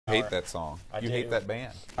hate that song. You hate that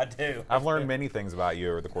band. I do. I've learned many things about you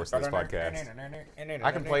over the course of this podcast.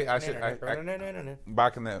 I can play.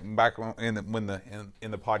 Back in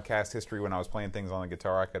the podcast history when I was playing things on the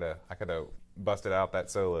guitar, I could have busted out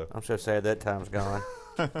that solo. I'm so sad that time's gone.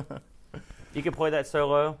 You can play that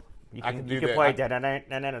solo. You can play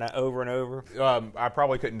that over and over. I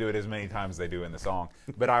probably couldn't do it as many times as they do in the song,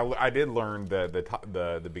 but I did learn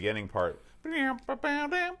the beginning part. I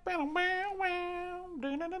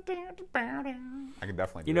can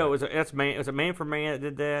definitely. You know, was it Manfred Mann that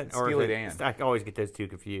did that? Steely Dan. I always get those two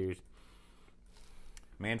confused.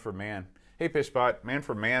 Manfred Mann. Hey, Fishbot.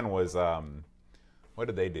 Manfred Mann was what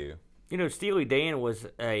did they do? You know, Steely Dan was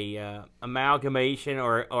a amalgamation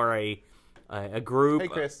or a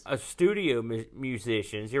group of studio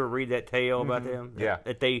musicians. You ever read that tale about them? Yeah.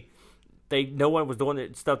 That they no one was doing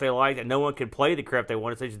the stuff they liked, and no one could play the crap they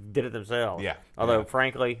wanted, so they just did it themselves. Yeah. Although,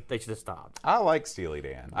 frankly, they should have stopped. I like Steely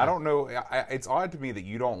Dan. I don't know. It's odd to me that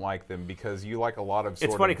you don't like them because you like a lot of.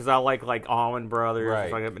 It's funny because I like Allman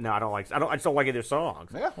Brothers. Right. No, I don't like. I just don't like their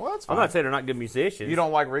songs. Yeah, well, that's fine. I'm not saying they're not good musicians. You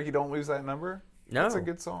don't like Ricky? Don't Lose That Number? No, that's a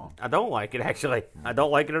good song. I don't like it actually. I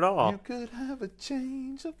don't like it at all. You could have a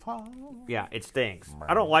change of heart. Yeah, it stinks.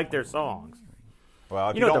 I don't like their songs.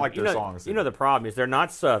 Well, if you don't like their songs, you know the problem is they're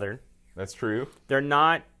not Southern. That's true. They're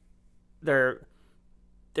not. There's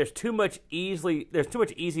too much easy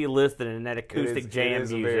listening in that acoustic jam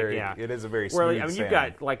music. It is a very smooth sound. You've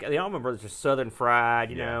got like the Allman Brothers are Southern fried,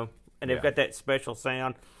 you know, and they've got that special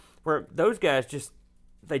sound. Where those guys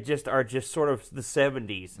are just sort of the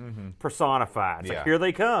 '70s personified. It's like here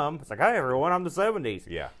they come. It's like, hey everyone, I'm the '70s.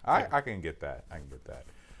 Yeah, I can get that.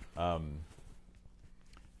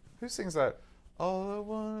 Who sings that? All I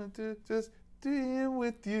want to just be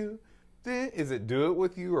with you. Is it "Do It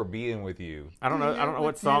With You" or "Being With You"? I don't know. I don't know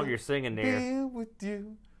what song you're singing there. Being with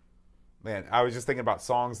you. Man, I was just thinking about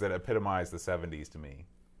songs that epitomize the '70s to me.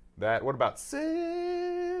 What about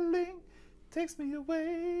 "Sailing Takes Me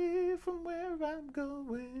Away from Where I'm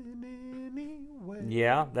Going Anyway"?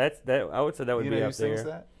 Yeah, I would say that would be up there. Who sings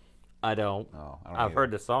that? I don't. Oh, I don't I've heard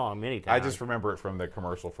the song many times. I just remember it from the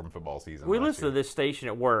commercial from football season. We listen to this station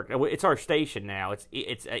at work. It's our station now. It's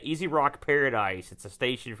Easy Rock Paradise. It's a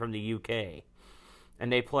station from the UK,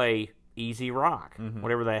 and they play easy rock,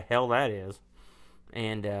 whatever the hell that is.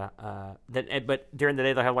 And but during the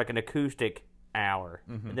day they'll have like an acoustic hour,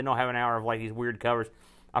 and then they'll have an hour of like these weird covers.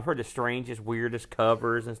 I've heard the strangest, weirdest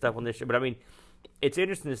covers and stuff on this show. But I mean, it's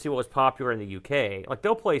interesting to see what was popular in the UK. Like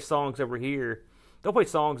they'll play songs over here. They'll play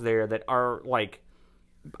songs there that are like,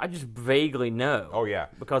 I just vaguely know. Oh yeah,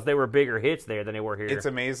 because they were bigger hits there than they were here. It's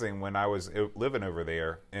amazing when I was living over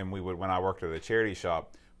there, and when I worked at a charity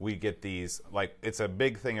shop, we get these it's a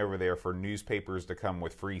big thing over there for newspapers to come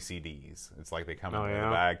with free CDs. It's like they come in the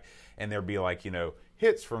bag, and there'd be like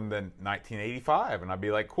hits from the 1985, and I'd be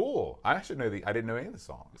like, cool. I didn't know any of the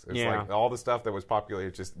songs. It's like all the stuff that was popular.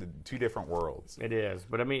 It's just two different worlds. It is,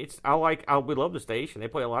 but I mean, we love the station. They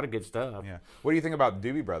play a lot of good stuff. Yeah. What do you think about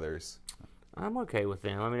Doobie Brothers? I'm okay with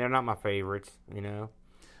them. I mean, they're not my favorites.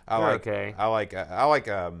 I like okay. I like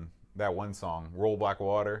that one song, "Roll Black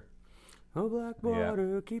Water." Oh, black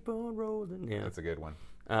water, keep on rolling. Yeah, that's a good one.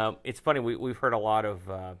 It's funny. We've heard a lot of.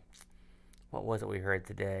 What was it we heard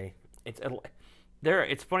today?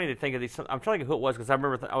 It's funny to think of these. I'm trying to think of who it was because I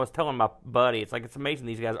remember I was telling my buddy. It's like it's amazing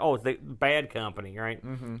these guys. Oh, it's the Bad Company, right?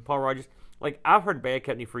 Paul Rogers. Like I've heard Bad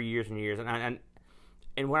Company for years and years,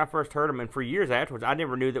 and when I first heard them, and for years afterwards, I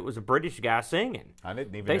never knew that it was a British guy singing. I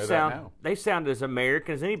didn't even know that now. They sound as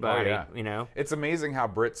American as anybody. Oh, yeah. It's amazing how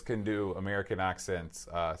Brits can do American accents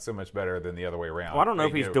so much better than the other way around. Well, I don't know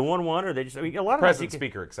if he's doing one or they just. I mean, a lot of present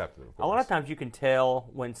speaker accepted. Of course. A lot of times you can tell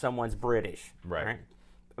when someone's British. Right.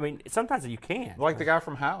 I mean, sometimes you can. Like the guy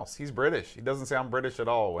from House. He's British. He doesn't sound British at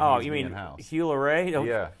all when he's in House. Hugh Laurie?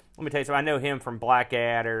 Yeah. Let me tell you something. I know him from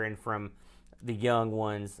Blackadder and from The Young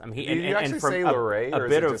Ones. I mean, Did you actually say Laurie, or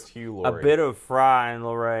is it just Hugh Laurie? A bit of Fry and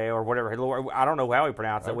Laurie or whatever. I don't know how we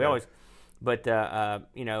pronounce it. We always, but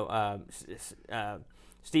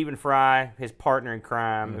Stephen Fry, his partner in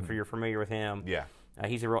crime, if you're familiar with him. Yeah.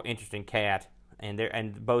 He's a real interesting cat,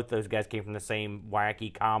 and both those guys came from the same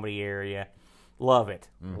wacky comedy area. Love it.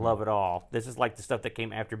 Love it all. This is like the stuff that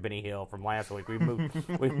came after Benny Hill from last week. We've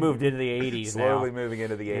moved into the 80s Slowly moving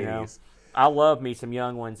into the 80s. I love me some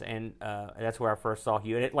Young Ones, and that's where I first saw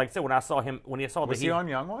Hugh. And like I said, when I saw him, was he on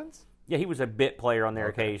Young Ones? Yeah, he was a bit player on there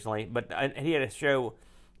occasionally. But he had a show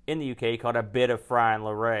in the UK called A Bit of Fry and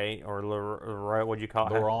Laurie, or Laurie, what'd you call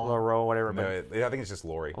it? Laurent, whatever. No, I think it's just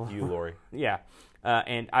Laurie. Hugh Laurie. Yeah,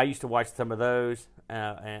 and I used to watch some of those.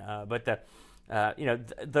 But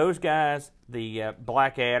those guys, the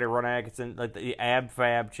Blackadder, Ron Atkinson, like the Ab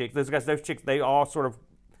Fab chicks, those chicks, they all sort of,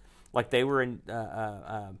 like they were in,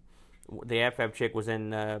 the Ab Fab chick was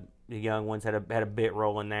in The Young Ones, had a bit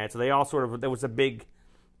role in that. So they all sort of, there was a big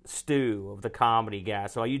stew of the comedy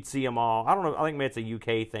guys. So you'd see them all, I don't know, I think maybe it's a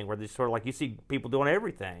UK thing where they sort of like, you see people doing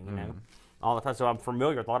everything, you know, all the time. So I'm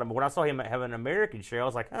familiar with a lot of them. But when I saw him have an American show, I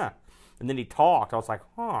was like, huh. And then he talked. I was like,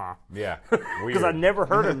 huh. Yeah. Because I never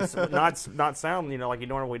heard him not sound, like he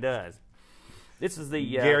normally does. This is the...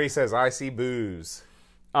 Gary says, I see booze.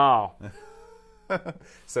 Oh.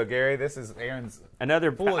 So, Gary, this is Aaron's...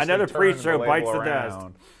 Another pre-show bites the dust.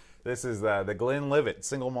 This is the Glenlivet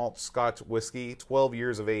Single Malt Scotch Whiskey, 12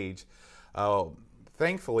 years of age.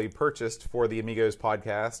 Thankfully purchased for the Amigos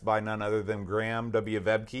podcast by none other than Graham W.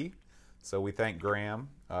 Vebke. So we thank Graham,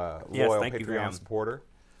 loyal Patreon supporter.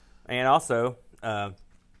 And also,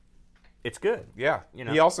 it's good. Yeah.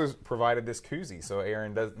 He also provided this koozie, so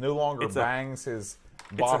Aaron no longer bangs his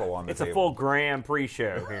bottle on the table. It's a full Graham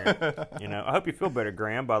pre-show here. I hope you feel better,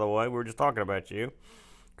 Graham, by the way. We were just talking about you.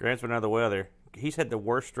 Graham's been under the weather. He's had the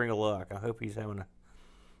worst string of luck. I hope he's having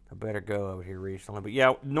a better go over here recently. But,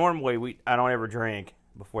 yeah, normally I don't ever drink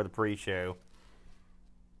before the pre-show,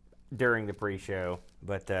 during the pre-show.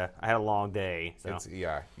 But I had a long day. So. You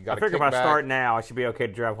got I figure if I start now, I should be okay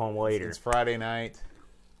to drive home later. It's Friday night.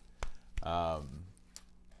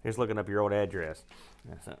 Here's looking up your old address.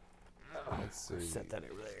 Let's see. Set that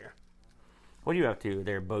over there. What are you up to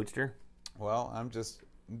there, Boatster? Well, I'm just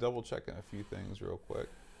double checking a few things real quick.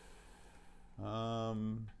 What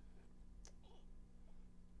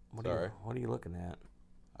are you looking at?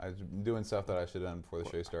 I was doing stuff that I should have done before the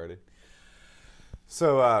show started.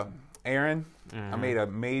 So, Aaron, I made a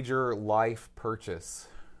major life purchase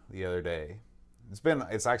the other day.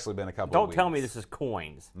 It's actually been a couple of weeks. Don't tell me this is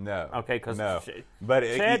coins. No. Okay, because but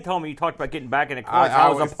Chad told me you talked about getting back into coins. I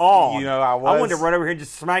was appalled. I wanted to run over here and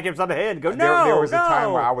just smack him upside the head and go, no, There was a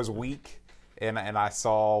time where I was weak, and I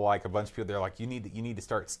saw like a bunch of people. They're like, you need to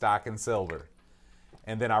start stacking silver.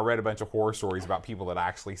 And then I read a bunch of horror stories about people that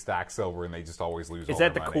actually stack silver and they just always lose all their money.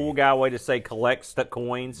 Is that the cool guy way to say collect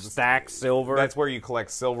coins, stack silver? That's where you collect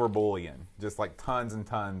silver bullion. Just like tons and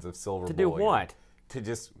tons of silver bullion. To do what? To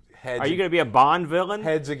just hedge. Are you going to be a Bond villain?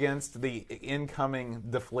 Hedge against the incoming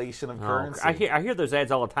deflation of currency. I hear those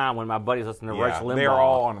ads all the time when my buddies listen to Rush Limbaugh. They're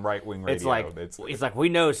all on right-wing radio. It's like we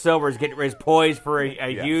know silver is poised for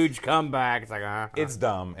a huge comeback. It's like, It's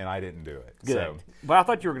dumb, and I didn't do it. Good. So. But I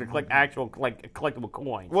thought you were going to collect actual collectible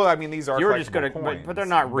coins. Well, I mean, these are collectible coins. But they're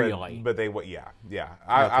not really. But they, yeah.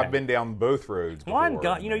 I've been down both roads before. One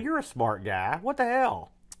guy, you're a smart guy. What the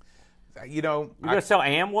hell? You're going to sell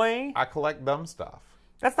Amway? I collect dumb stuff.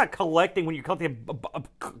 That's not collecting when you're collecting a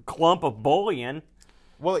clump of bullion.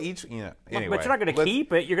 Well, anyway. But you're not going to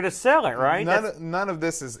keep it. You're going to sell it, right? None of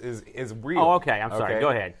this is real. Oh, okay. I'm sorry. Go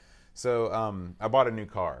ahead. So I bought a new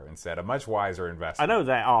car instead, a much wiser investment. I know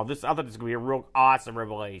that. I thought this was going to be a real awesome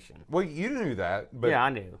revelation. Well, you knew that. But yeah, I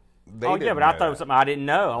knew. But I thought it was something I didn't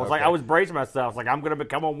know. I was I was bracing myself. I was like, I'm going to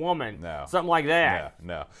become a woman. No. Something like that.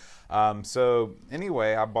 No. So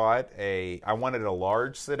anyway, I wanted a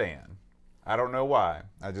large sedan. I don't know why.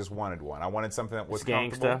 I just wanted one. I wanted something that was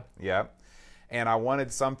comfortable. Gangsta. Yeah. And I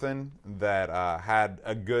wanted something that had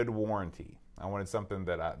a good warranty. I wanted something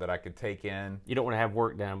that I could take in. You don't want to have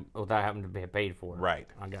work done without having to be paid for. Right.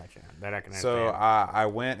 I got you. That I can understand. So I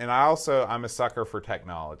went, and I'm a sucker for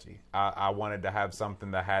technology. I wanted to have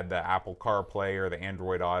something that had the Apple CarPlay or the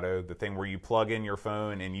Android Auto, the thing where you plug in your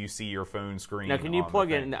phone and you see your phone screen. Now, can you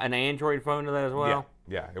plug in an Android phone to that as well?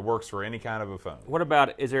 Yeah, it works for any kind of a phone. What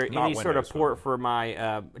about, is there any sort of port for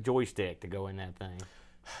my joystick to go in that thing?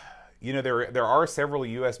 There are several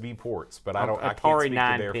USB ports, but I can't speak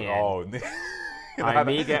to their. My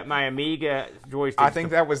Amiga joystick. I think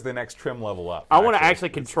that was the next trim level up. I want to actually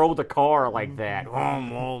control the car like that.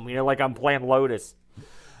 Like I'm playing Lotus.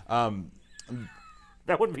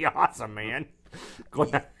 That would be awesome, man.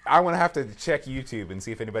 I want to have to check YouTube and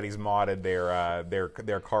see if anybody's modded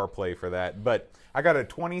their CarPlay for that. But I got a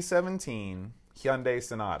 2017 Hyundai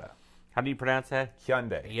Sonata. How do you pronounce that?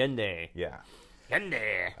 Hyundai. Yeah.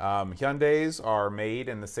 Hyundai. Hyundais are made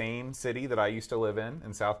in the same city that I used to live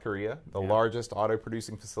in South Korea, the largest auto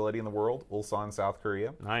producing facility in the world, Ulsan, South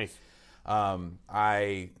Korea. Nice.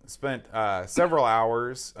 I spent several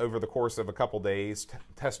hours over the course of a couple days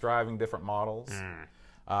test driving different models.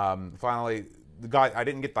 Finally, I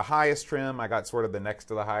didn't get the highest trim. I got sort of the next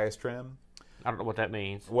to the highest trim. I don't know what that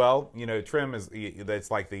means. Well, trim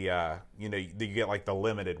it's like the you get like the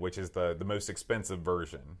limited, which is the most expensive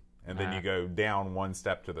version. And then you go down one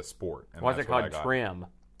step to the sport. And why is it called trim?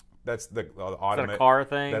 That's the automotive. Is that a car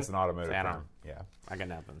thing? That's an automotive term. Yeah. I got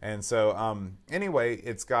nothing. And so, anyway,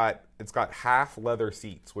 it's got half leather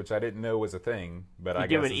seats, which I didn't know was a thing, but I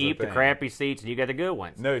guess it's a thing. The crappy seats, and you got the good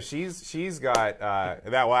ones. No, she's got that.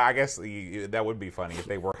 Well, I guess that would be funny if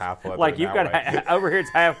they were half leather. Like you've got over here, it's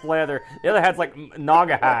half leather. The other half's like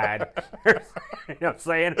naga hide. You know what I'm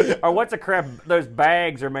saying? Or what's the crap those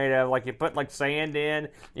bags are made of? Like you put like sand in.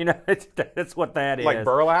 You know, that's what that is. Like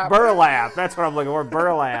burlap. Burlap. That's what I'm looking for.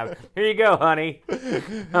 Burlap. Here you go, honey.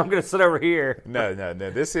 I'm gonna sit over here. No.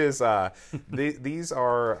 This is these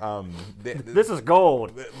are this is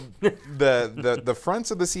gold. The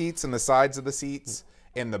fronts of the seats and the sides of the seats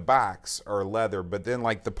and the backs are leather, but then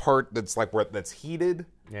like the part that's like that's heated,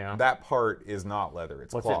 that part is not leather.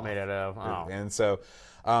 It's what's cloth. It made out of? Oh. And so,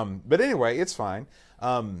 but anyway, it's fine.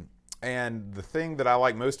 And the thing that I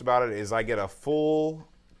like most about it is I get a full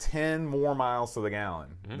 10 more miles to the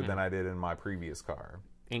gallon than I did in my previous car.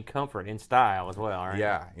 In comfort, in style as well, right?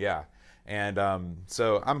 Yeah. And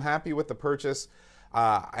so I'm happy with the purchase.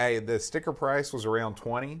 The sticker price was around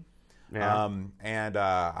 $20, and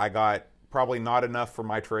I got probably not enough for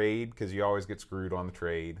my trade because you always get screwed on the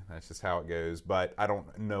trade. That's just how it goes. But I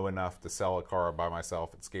don't know enough to sell a car by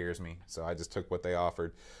myself. It scares me, so I just took what they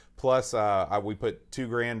offered. Plus, we put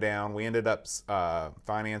 $2,000 down. We ended up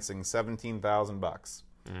financing $17,000.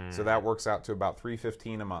 So that works out to about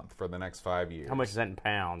 $315 a month for the next 5 years. How much is that in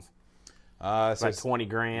pounds? So like 20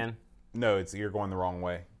 grand. No, you're going the wrong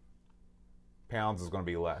way. Pounds is going to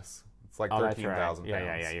be less. It's like 13,000 pounds.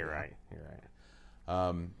 Yeah, you're right.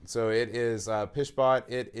 So it is Pishbot.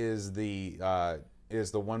 It is the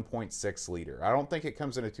 1.6 liter. I don't think it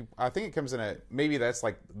comes in a two. I think it comes in a maybe that's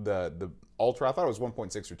like the Ultra. I thought it was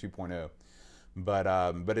 1.6 or 2.0.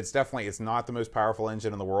 But it's not the most powerful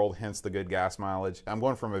engine in the world. Hence the good gas mileage. I'm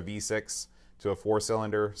going from a V6 to a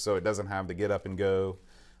 4-cylinder, so it doesn't have the get up and go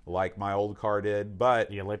like my old car did. But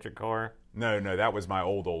the electric car. No, that was my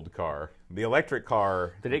old car. The electric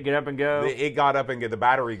car. Did it get up and go? It got up and go. The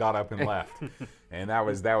battery got up and left, and that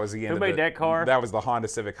was the end. Who made that car? That was the Honda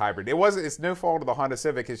Civic Hybrid. It's no fault of the Honda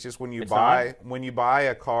Civic. It's just when you buy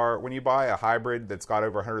a hybrid that's got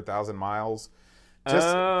over 100,000 miles. Just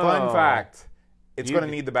fun fact. It's going to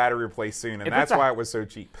need the battery replaced soon, and that's why it was so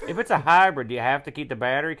cheap. If it's a hybrid, do you have to keep the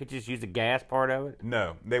battery? Could you just use the gas part of it?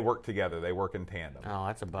 No, they work together. They work in tandem. Oh,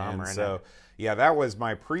 that's a bummer. And so, yeah, that was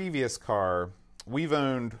my previous car. We've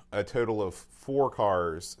owned a total of 4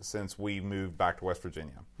 cars since we moved back to West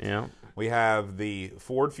Virginia. Yeah. We have the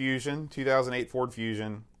Ford Fusion, 2008 Ford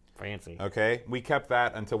Fusion. Fancy. Okay. We kept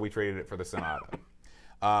that until we traded it for the Sonata.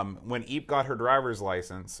 When Eep got her driver's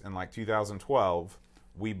license in like 2012,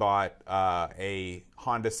 we bought a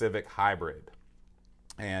Honda Civic Hybrid,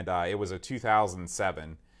 and it was a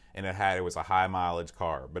 2007, and it was a high mileage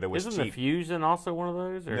car, but it was cheap. Isn't the Fusion also one of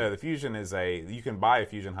those? Or? No, the Fusion is you can buy a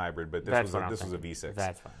Fusion Hybrid, but this was a V6.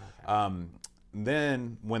 That's fine. Okay.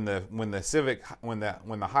 Then when the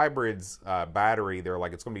hybrid's battery, they're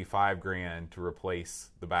like it's going to be $5,000 to replace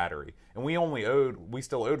the battery, and we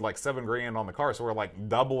still owed like $7,000 on the car, so we're like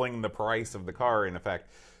doubling the price of the car in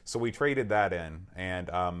effect. So we traded that in and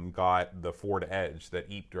got the Ford Edge that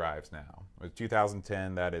Eep drives now. It was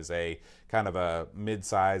 2010. That is a kind of a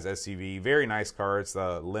mid-size SUV. Very nice car. It's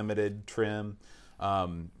a limited trim, but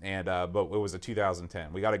it was a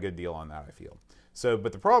 2010. We got a good deal on that, I feel. So,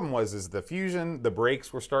 but the problem is the Fusion, the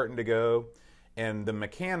brakes were starting to go, and the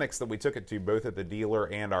mechanics that we took it to, both at the dealer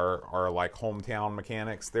and our like hometown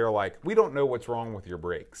mechanics, they're like, we don't know what's wrong with your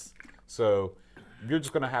brakes. So you're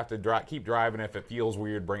just going to have to keep driving. If it feels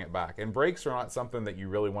weird, bring it back. And brakes are not something that you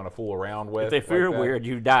really want to fool around with. If they feel weird,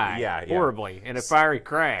 you die horribly in a fiery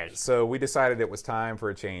crash. So we decided it was time for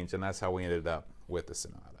a change, and that's how we ended up with the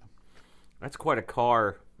Sonata. That's quite a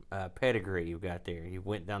car pedigree you've got there. You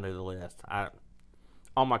went down through the list.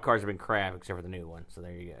 All my cars have been crap except for the new one, so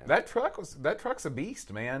there you go. That truck's a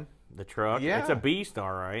beast, man. The truck? Yeah. It's a beast,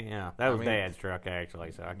 all right. Yeah, that was Dad's truck,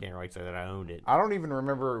 actually, so I can't really say that I owned it. I don't even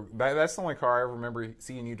remember. That's the only car I remember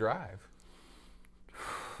seeing you drive.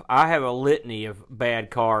 I have a litany of bad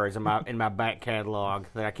cars in my back catalog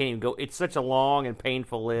that I can't even go. It's such a long and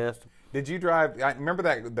painful list. Did you drive? I remember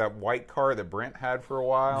that white car that Brent had for a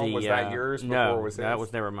while. Was that yours before no, it was his? That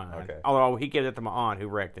was never mine. Okay. Although he gave it to my aunt who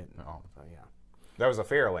wrecked it. Oh. So, yeah. That was a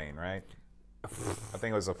Fairlane, right? I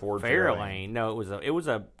think it was a Ford Fairlane. No, it was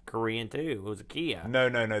a Korean too. It was a Kia.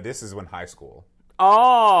 No. This is when high school.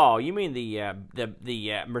 Oh, you mean he had a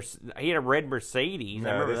red Mercedes. No,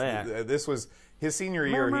 I remember that. This was his senior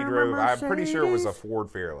year. He drove. I'm pretty sure it was a Ford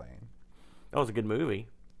Fairlane. That was a good movie,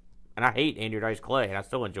 and I hate Andrew Dice Clay, and I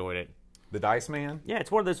still enjoyed it. The Dice Man? Yeah,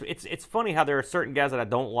 it's one of those. It's funny how there are certain guys that I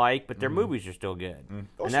don't like, but their movies are still good, and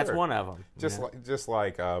that's one of them. Just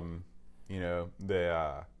like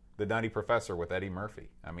the Nutty Professor with Eddie Murphy.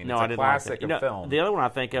 I mean, No, it's I a didn't classic like that. of film. The other one I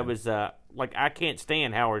think of is like I can't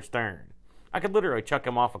stand Howard Stern. I could literally chuck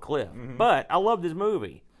him off a cliff. But I loved his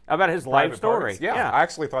movie about his life story. Parts? Yeah, I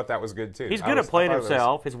actually thought that was good too. He's good at playing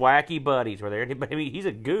himself. His wacky buddies were there. I mean, he's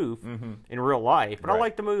a goof in real life, but I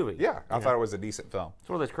liked the movie. Yeah, I thought it was a decent film. It's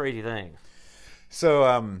one of those crazy things. So,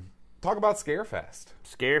 talk about Scarefest.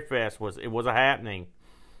 Scarefest was a happening.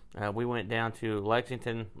 We went down to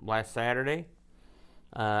Lexington last Saturday,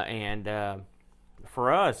 and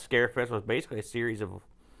for us, Scarefest was basically a series of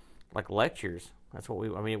like lectures. That's what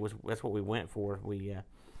that's what we went for. We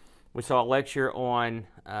saw a lecture on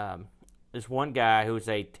this one guy who was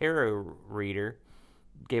a tarot reader,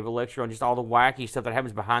 gave a lecture on just all the wacky stuff that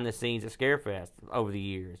happens behind the scenes at Scarefest over the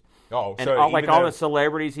years. Oh, and all the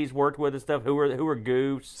celebrities he's worked with and stuff who were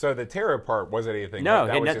goofs. So the tarot part wasn't anything. No,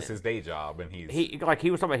 that was just his day job, and he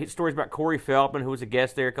was talking about stories about Corey Feldman, who was a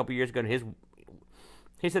guest there a couple years ago. And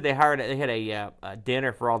he said they had a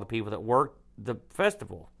dinner for all the people that worked the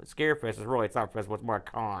festival. The Scarefest it's not a festival; it's more a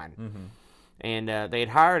con. And they had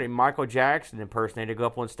hired a Michael Jackson impersonator to go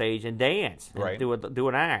up on stage and dance and do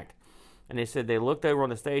an act. And they said they looked over on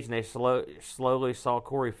the stage and they slowly saw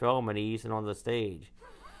Corey Feldman easing on the stage.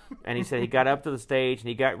 And he said he got up to the stage and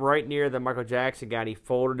he got right near the Michael Jackson guy and he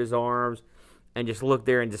folded his arms and just looked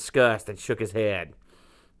there in disgust and shook his head.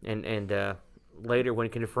 And later when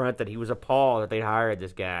confronted, he was appalled that they hired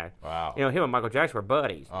this guy. Wow. Him and Michael Jackson were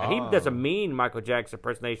buddies. Oh. And he does a mean Michael Jackson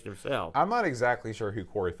impersonation himself. I'm not exactly sure who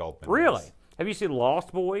Corey Feldman is. Really? Have you seen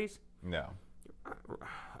Lost Boys? No.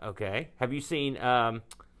 Okay. Have you seen,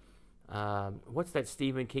 what's that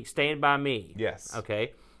Stephen King, Stand By Me? Yes.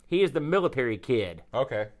 Okay. He is the military kid.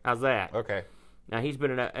 Okay. How's that? Okay. Now, he's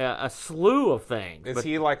been in a slew of things. Is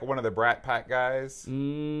he like one of the Brat Pack guys?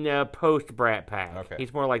 No, post-Brat Pack. Okay.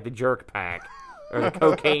 He's more like the Jerk Pack, or the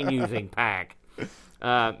cocaine-using pack.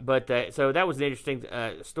 So that was an interesting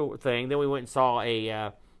thing. Then we went and saw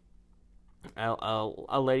a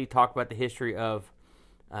lady talk about the history of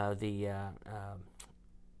the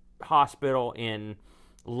hospital in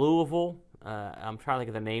Louisville. I'm trying to think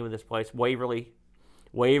of the name of this place. Waverly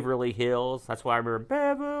Hills. That's why I remember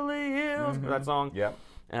Beverly Hills for that song. Yep.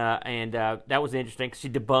 And that was interesting because she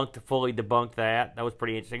fully debunked that. That was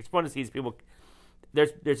pretty interesting. It's fun to see these people.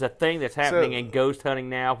 There's a thing that's happening in ghost hunting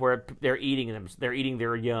now where they're eating them. They're eating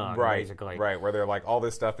their young, basically. Right, where they're like, all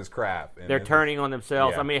this stuff is crap. They're turning on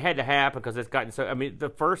themselves. Yeah. I mean, it had to happen because it's gotten so. I mean, the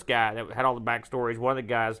first guy that had all the backstories, one of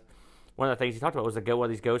the things he talked about was one of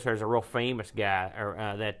these ghost hunters, a real famous guy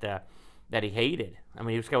that he hated. I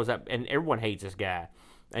mean, this guy was up, and everyone hates this guy.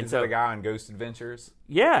 And is it the guy on Ghost Adventures?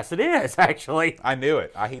 Yes, it is, actually. I knew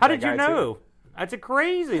it. I hate How that did you guy know? Too. That's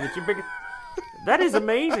crazy that you picked. That is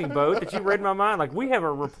amazing, Bo, that you read my mind. Like, we have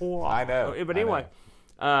a rapport. I know. But anyway,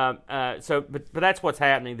 but that's what's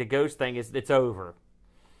happening. The ghost thing it's over.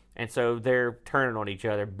 And so they're turning on each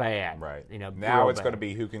other bad. Right. Now it's going to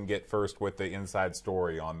be who can get first with the inside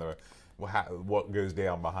story on what goes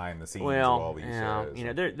down behind the scenes of all these shows.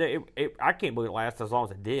 I can't believe it lasted as long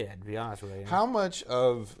as it did, to be honest with you. How much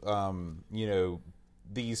of,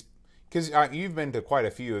 these, because you've been to quite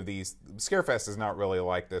a few of these, Scarefest is not really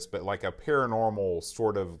like this, but like a paranormal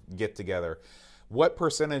sort of get-together. What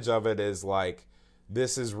percentage of it is like,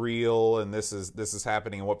 this is real and this is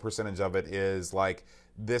happening, and what percentage of it is like,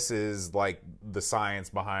 this is like the science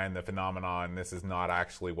behind the phenomenon. This is not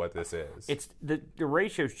actually what this is. It's the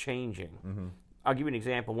ratio's changing. Mm-hmm. I'll give you an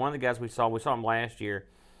example. One of the guys we saw him last year.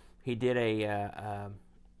 He did a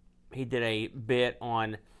bit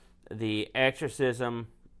on the exorcism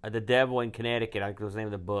of the devil in Connecticut. I think was the name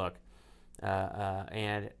of the book.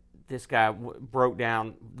 And this guy broke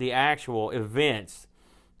down the actual events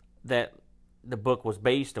that the book was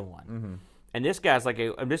based on. Mm-hmm. And this guy's like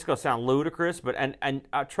this is going to sound ludicrous, but and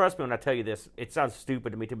trust me when I tell you this, it sounds stupid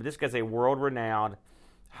to me too, but this guy's a world-renowned,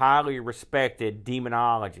 highly respected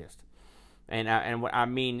demonologist. And what I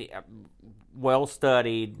mean,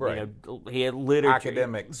 well-studied, right. He had literature.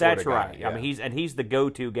 Academic That's sort of right. guy, yeah. I mean, he's the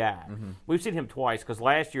go-to guy. Mm-hmm. We've seen him twice, because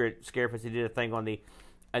last year at Scarefest he did a thing on the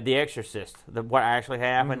Exorcist, what actually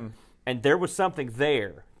happened, mm-hmm. and there was something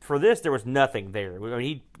there. For this, there was nothing there. I mean,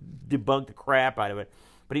 he debunked the crap out of it.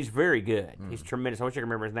 But he's very good. Mm. He's tremendous. I wish I could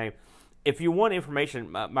remember his name. If you want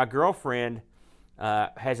information, my girlfriend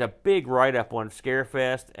has a big write-up on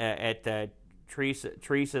Scarefest at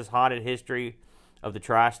Teresa's Haunted History of the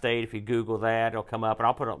Tri-State. If you Google that, it'll come up, and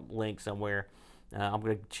I'll put a link somewhere. I'm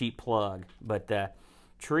going to cheap plug, but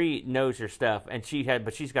Tree knows her stuff, and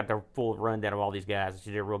she's got the full rundown of all these guys.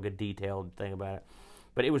 She did a real good detailed thing about it.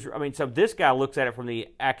 But it was, so this guy looks at it from the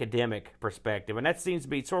academic perspective, and that seems to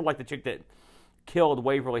be sort of like the chick that killed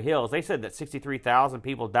Waverly Hills. They said that 63,000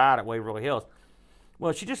 people died at Waverly Hills.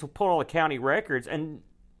 Well, she just pulled all the county records, and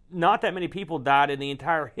not that many people died in the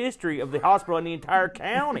entire history of the hospital in the entire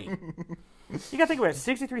county. You got to think about it,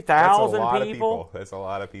 63,000 people. That's a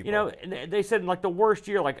lot of people. You know, and they said like the worst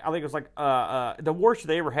year, like I think it was like the worst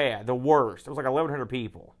they ever had. The worst. It was like 1,100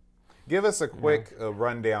 people. Give us a quick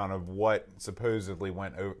rundown of what supposedly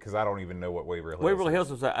went over, because I don't even know what Waverly Hills. Waverly Hills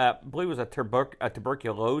was, I believe, it was a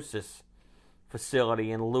tuberculosis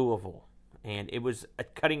facility in Louisville, and it was a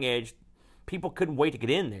cutting edge. People couldn't wait to get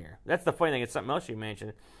in there. That's the funny thing. It's something else you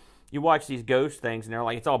mentioned. You watch these ghost things, and they're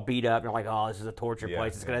like, it's all beat up, and they're like, oh, this is a torture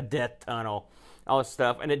place. It's got a death tunnel, all this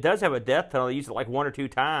stuff. And it does have a death tunnel. They used it like 1 or 2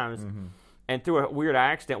 times, and through a weird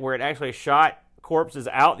accident where it actually shot corpses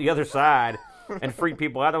out the other side and freaked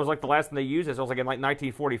people out. That was like the last time they used this. It was like in like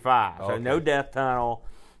 1945. So no death tunnel.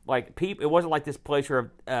 Like people, it wasn't like this place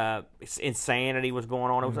where insanity was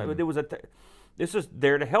going on. It was this was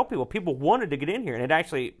there to help people. People wanted to get in here, and it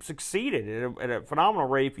actually succeeded at a phenomenal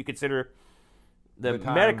rate if you consider the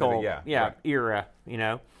medical era, you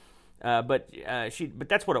know. But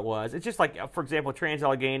that's what it was. It's just like, for example,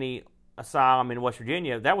 Trans-Allegheny Asylum in West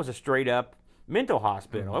Virginia. That was a straight up mental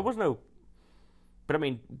hospital. It was no, but I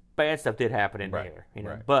mean, bad stuff did happen in there, you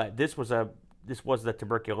know. But this was the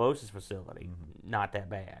tuberculosis facility, not that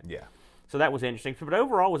bad. Yeah. So that was interesting. But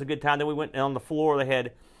overall, it was a good time. Then we went on the floor. They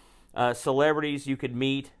had celebrities you could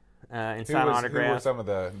meet and sign autographs. Who were some of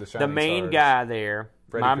the shining The main stars? guy there,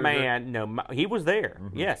 Freddy my Krueger? man, no, he was there.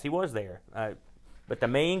 Yes, he was there. But the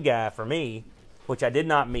main guy for me, which I did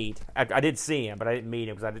not meet, I did see him, but I didn't meet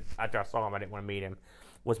him because after I saw him, I didn't want to meet him,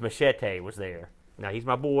 was Machete was there. Now, he's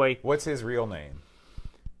my boy. What's his real name?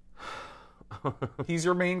 He's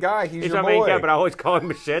your main guy. He's your my boy. main guy, but I always call him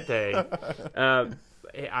Machete.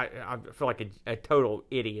 I feel like a total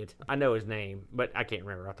idiot. I know his name, but I can't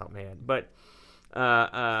remember off the top of my head. But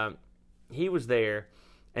he was there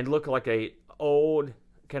and looked like a old,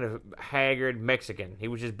 kind of haggard Mexican. He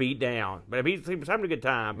was just beat down, but he was having a good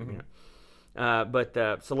time. You know.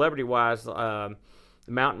 But celebrity-wise, the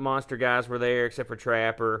Mountain Monster guys were there, except for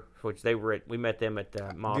Trapper, which we met them at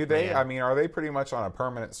Mothman. Do they? I mean, are they pretty much on a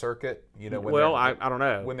permanent circuit? You know, when I don't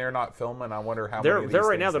know. When they're not filming, I wonder how they're many of these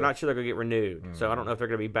right now. They're things not sure they're going to get renewed, so I don't know if they're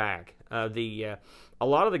going to be back. A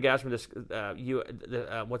lot of the guys from this,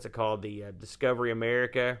 what's it called? The Discovery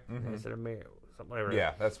America. Is it America? Whatever.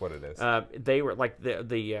 Yeah, that's what it is. They were like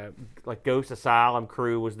the like Ghost Asylum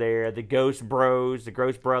crew was there. The Ghost Bros, the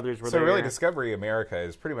Ghost Brothers were there. So really, Discovery America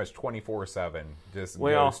is pretty much 24/7 just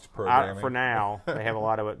ghost programming. For now, they have a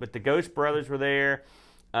lot of it. But the Ghost Brothers were there.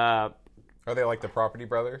 Are they like the Property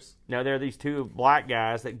Brothers? No, they're these 2 black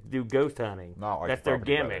guys that do ghost hunting. Not like that's the their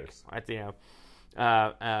Property gimmick. Brothers. That's, you know,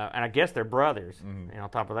 and I guess they're brothers. And on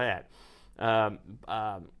top of that,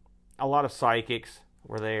 a lot of psychics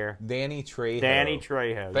were there. Danny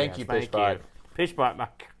Trejo. Thank you, Fishbot. Fishbot.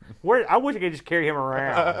 I wish I could just carry him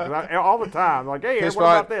around all the time. Like, hey, Fishbot, what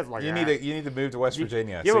about this? Like, you need to move to West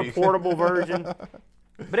Virginia. You have a portable version.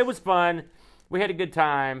 But it was fun. We had a good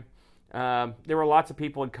time. There were lots of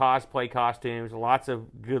people in cosplay costumes, lots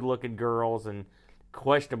of good-looking girls and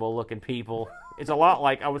questionable-looking people. It's a lot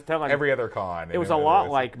like I was telling every other con. It was a lot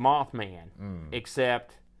like Mothman,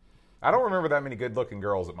 except I don't remember that many good-looking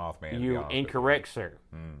girls at Mothman. You incorrect, sir.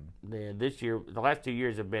 The last 2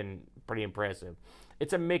 years have been pretty impressive.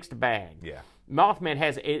 It's a mixed bag. Yeah. Mothman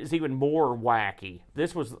is even more wacky.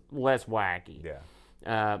 This was less wacky.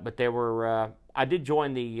 Yeah. But there were. I did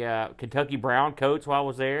join the Kentucky Brown Coats while I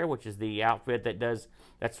was there, which is the outfit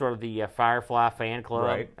that's sort of the Firefly fan club.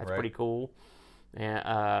 Right. That's pretty cool.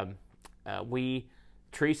 And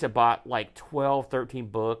Teresa bought like 12, 13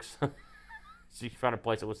 books. She found a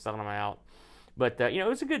place that was selling them out. But, it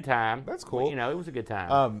was a good time. That's cool. It was a good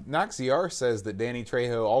time. Noxiar says that Danny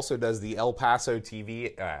Trejo also does the El Paso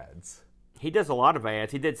TV ads. He does a lot of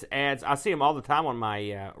ads. He did ads. I see him all the time on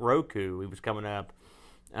my Roku. He was coming up.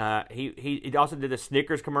 He also did the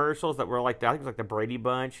Snickers commercials that were like, I think it was like the Brady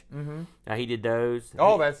Bunch. He did those.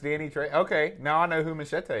 Oh, that's Danny Trejo. Okay, now I know who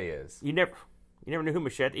Machete is. You never knew who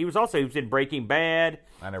Machete. He was in Breaking Bad.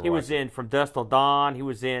 I never. He was in From Dusk Till Dawn.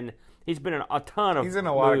 He's been in a ton of. He's in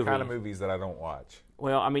a lot of kind of movies that I don't watch.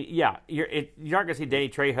 Well, I mean, yeah, you're not gonna see Danny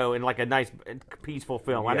Trejo in like a nice, peaceful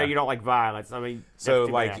film. Yeah. I know you don't like violence. I mean, so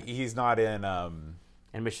like he's not in.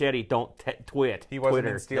 And Machete don't twit. He wasn't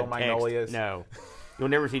Twitter, in Steel Magnolias. No, you'll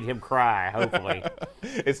never see him cry. Hopefully,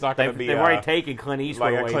 it's not going to be. They've already taken Clint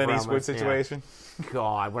Eastwood like away a Clint from Eastwood us. situation. Yeah.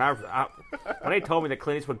 God, when they told me that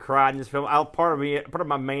Clint Eastwood cried in this film, part of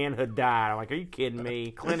my manhood died. I'm like, are you kidding me?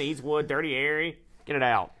 Clint Eastwood, Dirty Harry, get it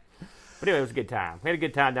out. But anyway, it was a good time. We had a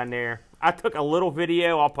good time down there. I took a little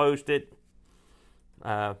video. I'll post it.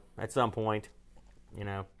 at some point,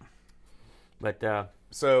 But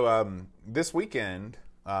so this weekend,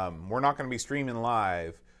 we're not going to be streaming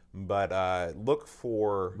live, but look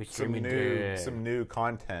for some new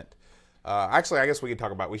content. Actually, I guess we should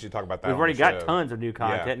talk about that. We've already got tons of new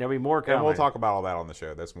content, and there'll be more coming. And we'll talk about all that on the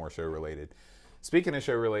show. That's more show related. Speaking of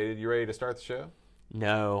show related, you ready to start the show?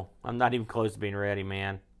 No, I'm not even close to being ready,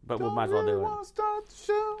 man. But we might as well do it. Start the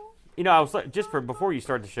show. I was before you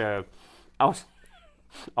start the show, I was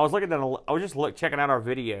looking at checking out our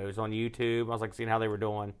videos on YouTube. I was seeing how they were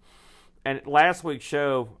doing. And last week's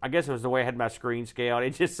show, I guess it was the way I had my screen scaled.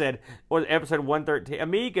 It just said, episode 113,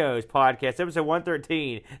 Amigos podcast, episode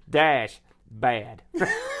 113 bad.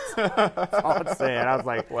 That's all it said. I was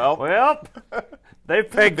like, well, they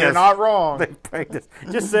pegged us. They're not wrong. They pegged us.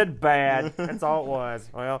 Just said bad. That's all it was.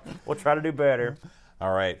 Well, we'll try to do better.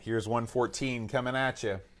 All right, here's 114 coming at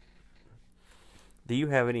you. Do you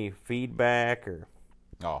have any feedback or?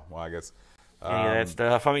 Oh, well, I guess. Any of that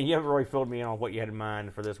stuff. I mean, you haven't really filled me in on what you had in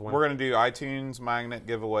mind for this one. We're going to do iTunes Magnet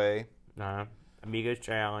giveaway. Amigos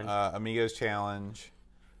Challenge. Amigos Challenge.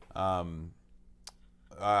 I'm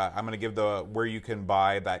going to give where you can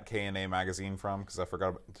buy that K&A magazine from, because I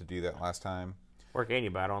forgot to do that last time. Where can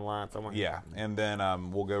you buy it online somewhere? Yeah, and then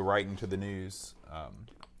we'll go right into the news.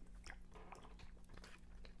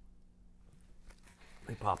 Let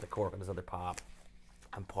me pop the cork on this other pop.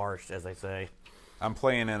 I'm parched, as they say. I'm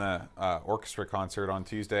playing in a orchestra concert on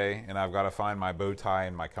Tuesday, and I've got to find my bow tie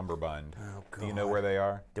and my cummerbund. Oh, God. Do you know where they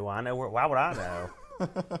are? Do I know where? Why would I know? Wait,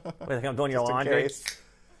 think I'm doing your laundry?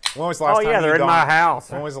 When was the last time they're in my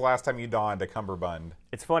house. When was the last time you donned a cummerbund?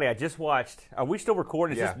 It's funny. I just watched. Are we still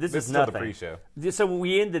recording? Yeah, this is still nothing. the pre-show. So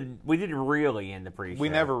we didn't really end the pre-show. We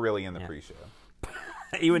never really end the pre-show.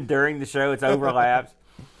 Even during the show, it's overlaps.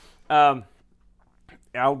 The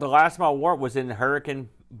last time I wore it was in the Hurricane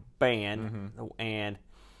Band, and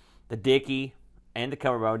the Dickie and the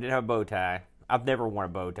cummerbund. Didn't have a bow tie. I've never worn a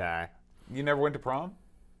bow tie. You never went to prom?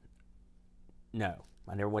 No,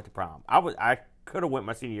 I never went to prom. I could have went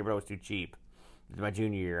my senior year, but it was too cheap. My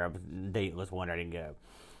junior year, I was dateless one. I didn't go.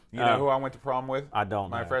 You know who I went to prom with? I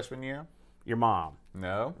don't know. My freshman year? Your mom.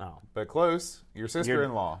 No. Oh. But close. Your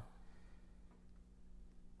sister-in-law.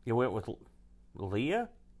 You went with Leah?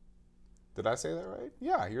 Did I say that right?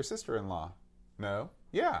 Yeah, your sister-in-law. No.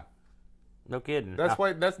 Yeah. No kidding.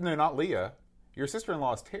 No, not Leah. Your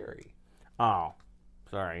sister-in-law is Terry. Oh.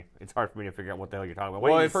 Sorry. It's hard for me to figure out what the hell you're talking about.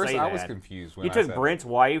 Well, at first I was confused when you took Brent's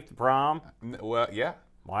wife to prom? Well, yeah.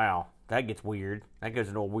 Wow. That gets weird. That goes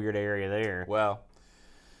into a weird area there. Well.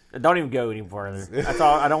 Don't even go any further. That's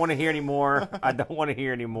all. I don't want to hear anymore. I don't want to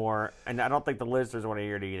hear anymore. And I don't think the listeners want to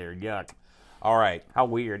hear it either. Yuck. All right. How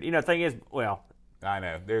weird. The thing is, well. I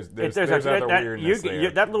know. There's other weirdness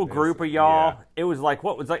there. That little group of y'all, yeah. It was like,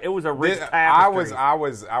 what was like? It was a rich tapestry. I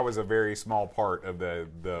was a very small part of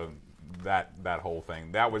that whole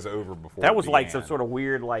thing. That was over before. That was like some sort of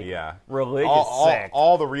weird religious sect.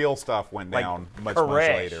 All the real stuff went down much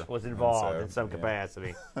later. Was involved in some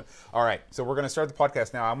capacity. All right, so we're going to start the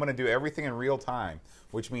podcast now. I'm going to do everything in real time,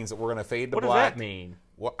 which means that we're going to fade to black. What does that mean?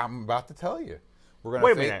 Well, I'm about to tell you. We're going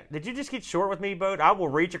Wait a minute. Did you just get short with me, Boat? I will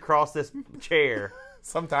reach across this chair.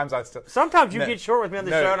 Sometimes you get short with me on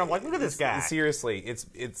the show, and I'm like, look at this guy. Seriously, it's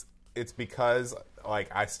because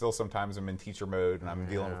I still sometimes am in teacher mode and I'm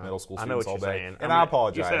dealing with middle school students all day. Saying. And I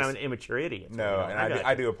apologize. You said I'm an immature idiot. No, and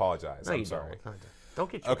I do apologize. No, I'm sorry.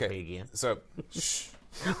 Don't get your pay again. So,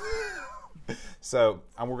 so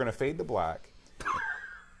we're going to fade to black.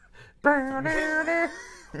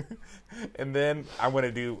 And then I'm going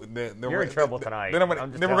to do. You're in trouble tonight. Then we're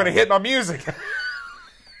going to hit my music.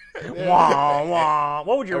 Wah, wah.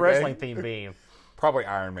 What would your wrestling theme be? Probably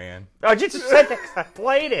Iron Man. Oh, just said that 'cause I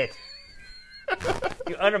played it.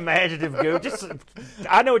 You unimaginative goof.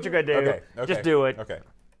 I know what you're going to do. Okay. Just do it. Okay.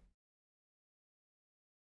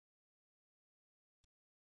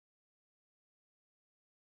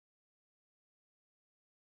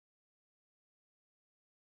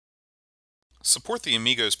 Support the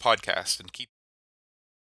Amigos podcast and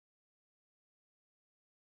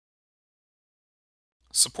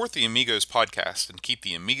keep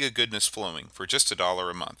the Amiga goodness flowing for just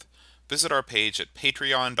 $1 a month. Visit our page at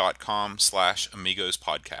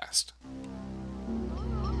patreon.com/AmigosPodcast.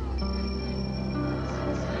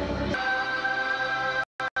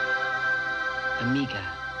 Amiga,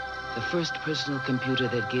 the first personal computer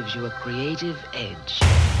that gives you a creative edge.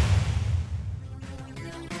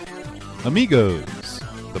 Amigos,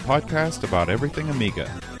 the podcast about everything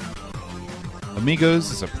Amiga.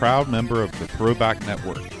 Amigos is a proud member of the Throwback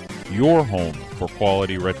Network, your home for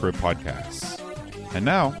quality retro podcasts. And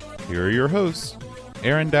now, here are your hosts,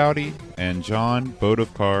 Aaron Dowdy, and John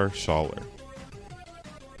Bodovkar Schaller.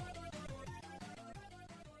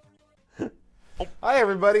 Hi,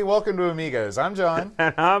 everybody. Welcome to Amigos. I'm John.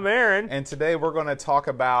 And I'm Aaron. And today we're going to talk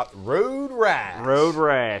about road rash. Road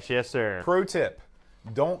rash, yes, sir. Pro tip.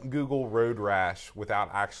 Don't Google road rash without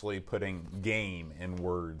actually putting game in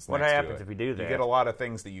words What next to it. happens if you do that? You get a lot of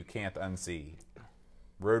things that you can't unsee.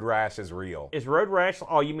 Road rash is real. Is road rash,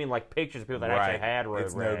 oh, you mean like pictures of people that actually had road rash?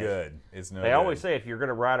 It's no good. It's no good. They always say if you're going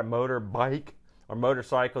to ride a motorbike or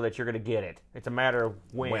motorcycle that you're going to get it. It's a matter of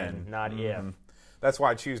when. Not if. That's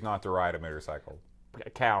why I choose not to ride a motorcycle.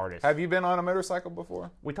 Cowardice. Have you been on a motorcycle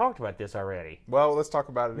before? We talked about this already. Well, let's talk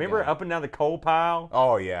about it Remember again. up and down the coal pile?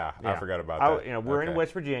 Oh, yeah. I forgot about that. We're in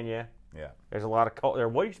West Virginia. Yeah. There's a lot of coal. There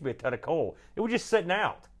used to be a ton of coal. It was just sitting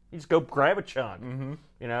out. You just go grab a chunk,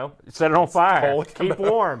 set it on fire, keep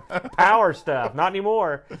warm, power stuff. Not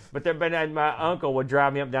anymore. But my uncle would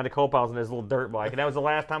drive me up and down the coal piles on his little dirt bike, and that was the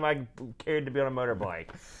last time I cared to be on a motorbike.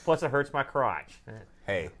 Plus, it hurts my crotch.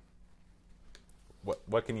 Hey,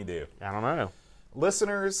 what can you do? I don't know.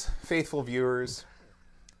 Listeners, faithful viewers,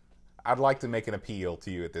 I'd like to make an appeal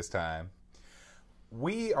to you at this time.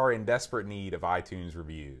 We are in desperate need of iTunes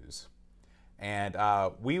reviews, and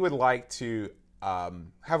we would like to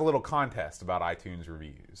have a little contest about iTunes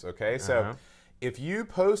reviews, okay? So if you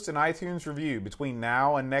post an iTunes review between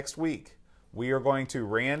now and next week, we are going to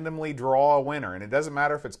randomly draw a winner, and it doesn't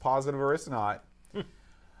matter if it's positive or it's not.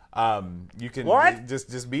 You can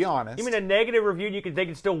just be honest. You mean a negative review? They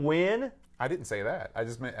can still win? I didn't say that. I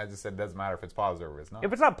just said it doesn't matter if it's positive or it's not.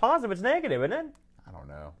 If it's not positive, it's negative, isn't it? I don't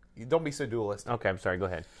know. You don't be so dualistic. Okay, I'm sorry. Go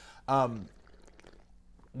ahead.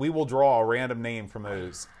 We will draw a random name from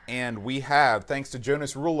those. And we have, thanks to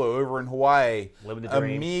Jonas Rulo over in Hawaii, Living the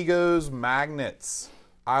dream. Amigos magnets.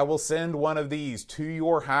 I will send one of these to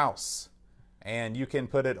your house, and you can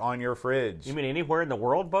put it on your fridge. You mean anywhere in the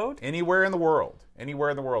world, Boat? Anywhere in the world. Anywhere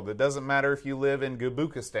in the world. It doesn't matter if you live in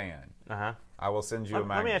Gabukistan. I will send you a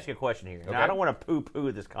magnet. Let me ask you a question here. Okay. Now, I don't want to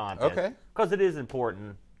poo-poo this contest. Okay. Because it is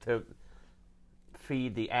important to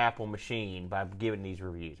feed the Apple machine by giving these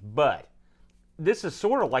reviews. But this is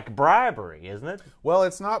sort of like bribery, isn't it? Well,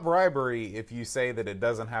 it's not bribery if you say that it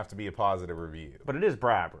doesn't have to be a positive review. But it is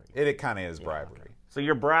bribery. It kind of is bribery. Okay. So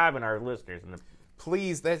you're bribing our listeners.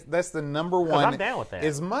 Please, that's the number one. I'm down with that.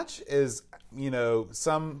 As much as,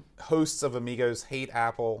 some hosts of Amigos hate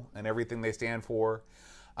Apple and everything they stand for,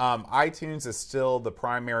 iTunes is still the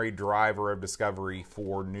primary driver of discovery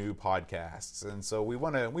for new podcasts, and so we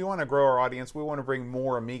want to grow our audience. We want to bring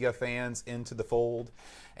more Amiga fans into the fold,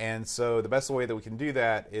 and so the best way that we can do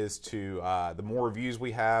that is to the more reviews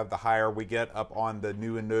we have, the higher we get up on the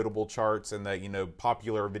new and notable charts and the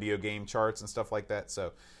popular video game charts and stuff like that.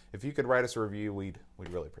 So if you could write us a review, we'd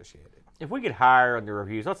really appreciate it. If we get higher on the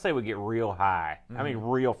reviews, let's say we get real high. I mean,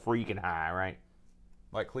 real freaking high, right?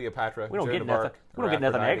 Like Cleopatra, we don't get nothing. We don't get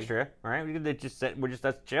nothing extra, right? We're just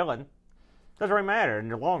us chilling. Doesn't really matter in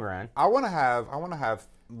the long run. I want to have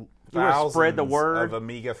thousands spread the word of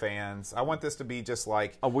Amiga fans. I want this to be just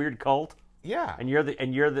like a weird cult. Yeah, and you're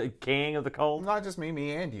the king of the cult. Not just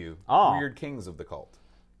me and you. Oh. Weird kings of the cult.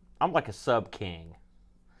 I'm like a sub king.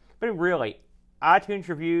 But really, iTunes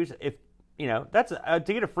reviews. If that's to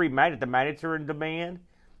get a free magnet. The magnets are in demand.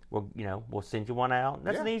 We'll send you one out.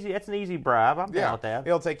 That's an easy bribe. I'm down with that.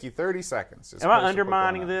 It'll take you 30 seconds. Am I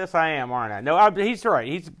undermining this? I am, aren't I? No, he's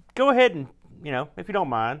right. Go ahead and if you don't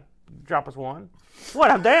mind, drop us one.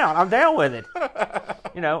 What? I'm down. I'm down with it.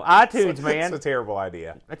 iTunes, man. It's a terrible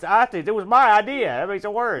idea. It's iTunes. It was my idea. That makes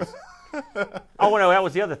it worse. Oh no, that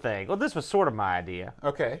was the other thing. Well, this was sort of my idea.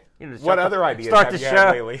 Okay. What other ideas have you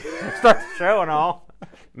had lately? Start the show and all.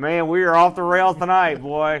 Man, we are off the rails tonight,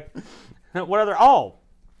 boy. What other? Oh.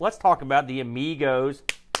 Let's talk about the Amigos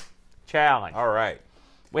Challenge. All right.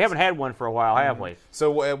 We haven't had one for a while, have we? So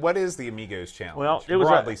what is the Amigos Challenge, well, it was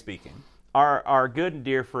broadly speaking? Our good and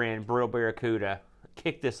dear friend, Brill Barracuda,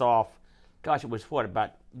 kicked this off. Gosh, it was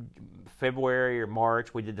about February or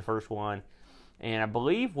March we did the first one. And I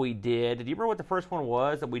believe we did. Do you remember what the first one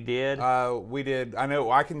was that we did? We did. I know.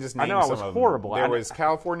 I can just name some of them. I know it was horrible. There was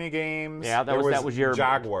California Games. Yeah, that was your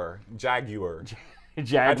Jaguar. Jaguar. I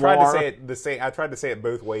tried to say it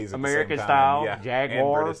both ways. American at the same style, time. Jaguar,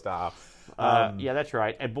 and British style. Yeah, that's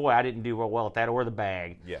right. And boy, I didn't do well at that or the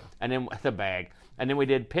bag. Yeah. And then the bag, and then we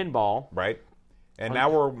did pinball. Right. And now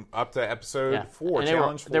we're up to episode 4,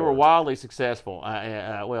 challenge 4. They were wildly successful.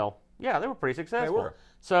 Well, yeah, they were pretty successful. They were.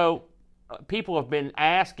 So people have been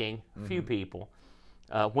asking, a few people,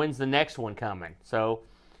 when's the next one coming? So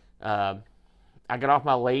I got off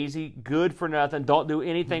my lazy, good for nothing, don't do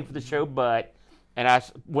anything for the show but, and I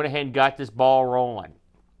went ahead and got this ball rolling.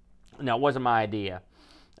 Now, it wasn't my idea.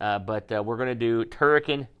 But we're going to do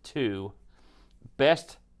Turrican 2,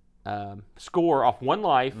 best score off one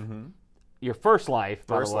life, your first life,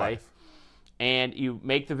 by the way, and you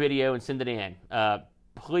make the video and send it in.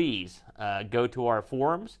 Please go to our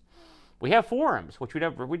forums. We have forums, which we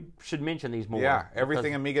should mention these more. Yeah,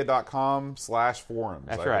 everythingamiga.com/forums.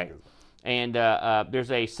 That's right. And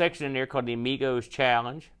there's a section in there called the Amigos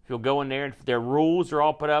Challenge. If you'll go in there, and their rules are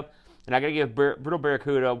all put up. And I got to give Brittle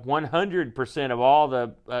Barracuda 100% of all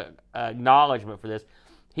the acknowledgement for this.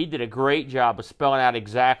 He did a great job of spelling out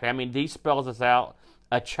exactly. I mean, he spells this out.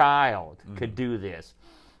 A child could do this,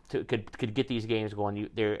 could get these games going.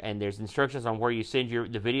 And there's instructions on where you send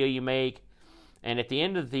the video you make. And at the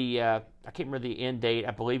end of the, I can't remember the end date.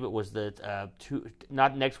 I believe it was the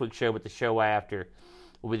not next week's show, but the show after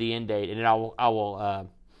will be the end date. And then I will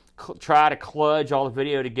try to kludge all the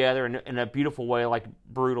video together in a beautiful way, like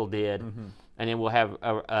Brutal did. And then we'll have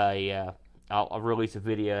I'll release a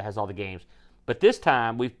video that has all the games. But this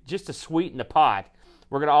time, just to sweeten the pot,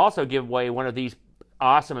 we're going to also give away one of these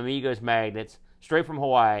awesome Amigos magnets straight from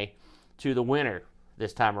Hawaii to the winner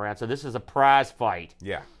this time around. So this is a prize fight.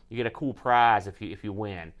 Yeah. You get a cool prize if you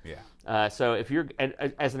win. Yeah. So if you're,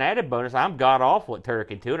 as an added bonus, I'm god awful at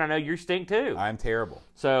Turrican 2, and I know you stink too. I'm terrible.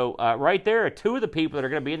 So right there, two of the people that are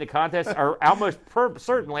going to be in the contest are almost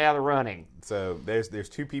certainly out of the running. So there's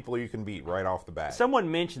two people you can beat right off the bat.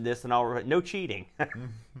 Someone mentioned this, and no cheating.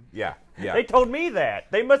 Yeah. They told me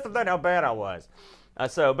that. They must have known how bad I was.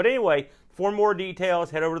 But anyway, for more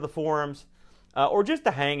details, head over to the forums, or just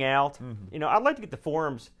to hang out. I'd like to get the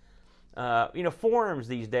forums. Forums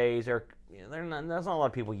these days are, there's not a lot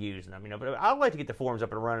of people using them, but I'd like to get the forums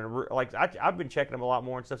up and running. Like, I've been checking them a lot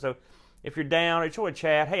more and stuff. So if you're down, I just want to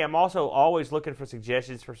chat. Hey, I'm also always looking for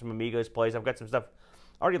suggestions for some Amigos plays. I've got some stuff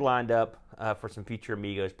already lined up for some future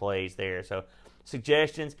Amigos plays there. So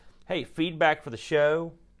suggestions. Hey, feedback for the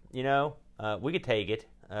show. We could take it.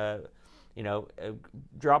 Drop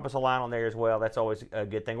us a line on there as well. That's always a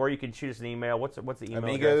good thing. Or you can shoot us an email. What's the email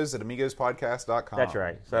Amigos address? at amigospodcast.com. That's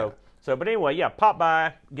right. So, but anyway, pop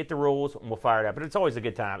by, get the rules, and we'll fire it up. But it's always a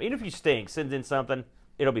good time. Even if you stink, send in something.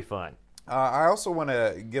 It'll be fun. I also want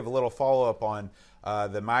to give a little follow-up on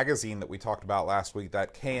the magazine that we talked about last week,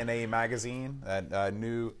 that K&A magazine, that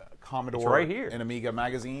new Commodore right here. and Amiga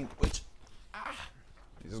magazine, which,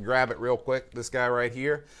 just grab it real quick, this guy right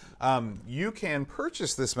here. You can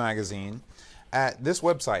purchase this magazine at this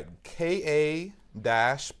website,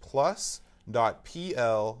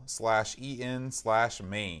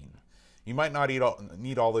 ka-plus.pl/en/main. You might not need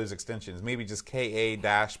all those extensions, maybe just ka-plus.pl.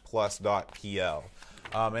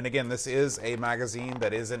 And again, this is a magazine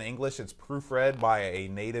that is in English. It's proofread by a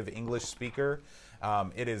native English speaker.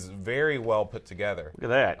 It is very well put together.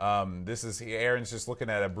 Look at that. This is Aaron's just looking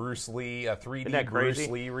at a 3D Bruce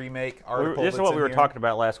Lee remake article. This is what we were talking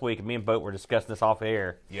about last week, and me and Boat were discussing this off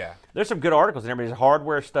air. Yeah. There's some good articles in there. There's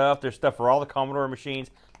hardware stuff. There's stuff for all the Commodore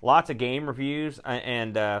machines. Lots of game reviews,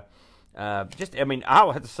 and I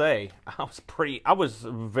would have to say, I was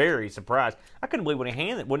very surprised. I couldn't believe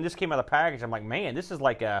when this came out of the package. I'm like, man, this is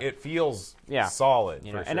like a. It feels solid. For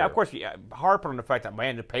sure. And of course, harp on the fact that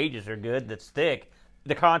the pages are good, that's thick.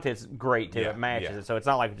 The content's great too. It matches it, so it's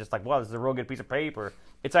not like just like, well, this is a real good piece of paper.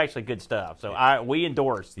 It's actually good stuff. So we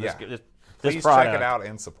endorse this. Please product. check it out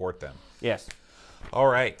and support them. Yes. All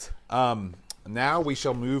right. Now we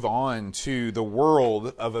shall move on to the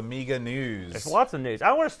world of Amiga news. There's lots of news.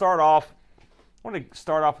 I want to start off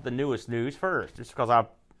with the newest news first, just because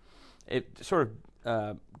it sort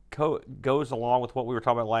of goes along with what we were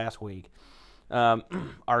talking about last week.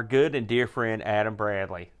 Our good and dear friend Adam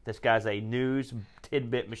Bradley. This guy's a news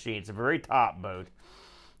tidbit machine. It's a very top boat.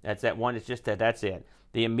 That's that one. It's just that's it.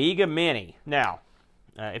 The Amiga Mini. Now,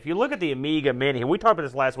 if you look at the Amiga Mini, we talked about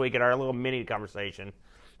this last week in our little mini conversation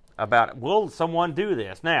about will someone do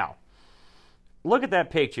this. Now, look at that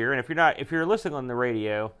picture, and if you're listening on the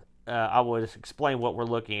radio, I will just explain what we're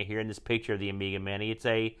looking at here in this picture of the Amiga Mini. It's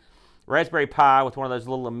a Raspberry Pi with one of those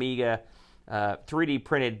little Amiga 3D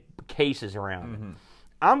printed cases around it.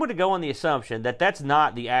 I'm going to go on the assumption that that's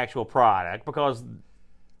not the actual product, because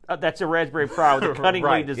that's a Raspberry Pi with a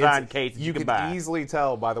cunningly designed case that you can buy. You can easily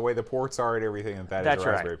tell by the way the ports are and everything that is a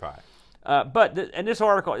Raspberry Pi. And this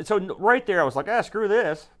article, so right there I was like, screw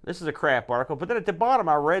this. This is a crap article. But then at the bottom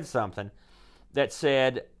I read something that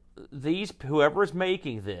said whoever is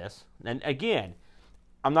making this, and again,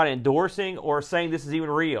 I'm not endorsing or saying this is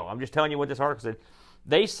even real. I'm just telling you what this article said.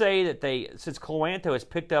 They say that since Cloanto has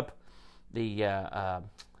picked up the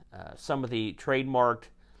some of the trademarked,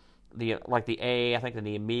 like the A, I think, and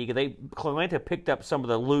the Amiga, Cloanto picked up some of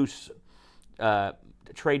the loose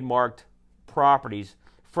trademarked properties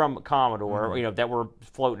from Commodore, that were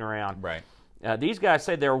floating around. Right. These guys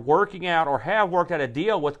say they're working out or have worked out a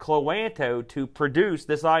deal with Cloanto to produce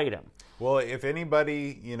this item. Well, if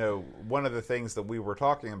anybody, one of the things that we were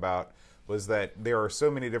talking about was that there are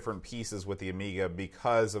so many different pieces with the Amiga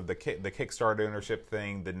because of the Kickstarter ownership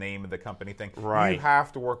thing, the name of the company thing. Right. You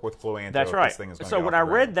have to work with Cloanto. That's if right. This thing is going So to when I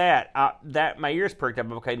read that my ears perked up.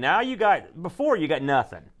 Okay, now before you got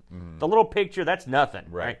nothing. The little picture, that's nothing.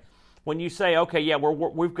 Right. When you say, okay, yeah, we're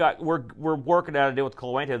working out a deal with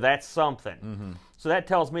Cloanto, that's something. So that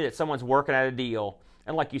tells me that someone's working out a deal.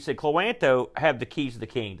 And like you said, Cloanto have the keys to the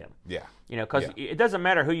kingdom. Yeah. Because it doesn't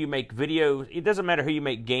matter who you make videos, it doesn't matter who you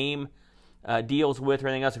make game deals with or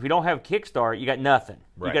anything else. If you don't have Kickstarter, you got nothing.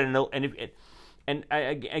 Right. You got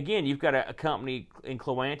again, you've got a company in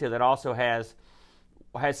Cloanto that also has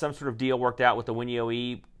some sort of deal worked out with the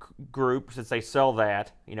WinUAE group, since they sell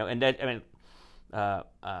that. And that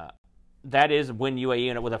that is WinUAE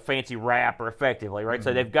in it with a fancy wrapper, effectively, right?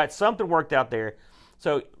 So they've got something worked out there.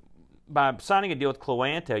 So by signing a deal with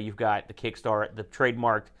Cloanto, you've got the Kickstarter, the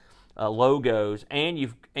trademarked logos, and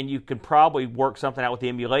you can probably work something out with the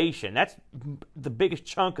emulation. That's the biggest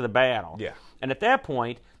chunk of the battle. Yeah. And at that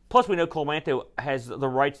point, plus we know Cloanto has the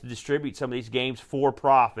rights to distribute some of these games for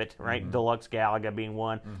profit, right? Deluxe Galaga being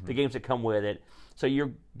one, the games that come with it. So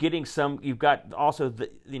you're getting some. You've got also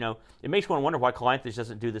it makes one wonder why Cloanto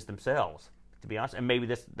doesn't do this themselves, to be honest. And maybe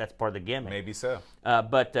that's part of the gimmick. Maybe so.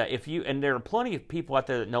 But and there are plenty of people out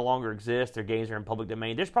there that no longer exist. Their games are in public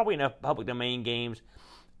domain. There's probably enough public domain games,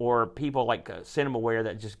 or people like CinemaWare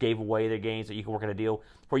that just gave away their games that you can work out a deal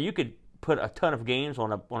where you could put a ton of games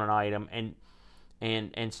on an item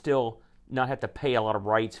and still not have to pay a lot of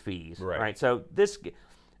rights fees. Right. So this.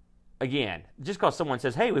 Again, just because someone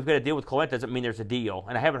says, hey, we've got a deal with Cloanto doesn't mean there's a deal.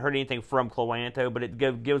 And I haven't heard anything from Cloanto, but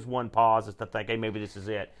it gives one pause as to think, hey, maybe this is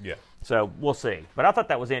it. Yeah. So we'll see. But I thought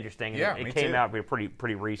that was interesting. Yeah, it came out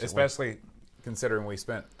pretty recently. Especially considering we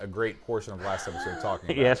spent a great portion of the last episode talking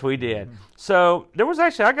about Yes, we did. So there was I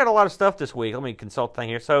got a lot of stuff this week. Let me consult thing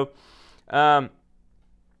here. So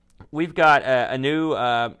we've got a new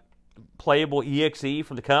playable EXE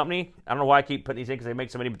from the company. I don't know why I keep putting these in because they make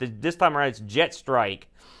so many, but this time around it's Jet Strike.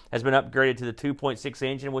 Has been upgraded to the 2.6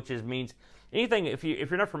 engine, which means anything, if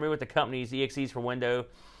you're not familiar with the company's EXEs for Windows,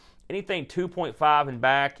 anything 2.5 and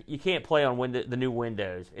back, you can't play on the new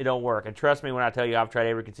Windows. It don't work. And trust me when I tell you I've tried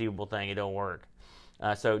every conceivable thing, it don't work.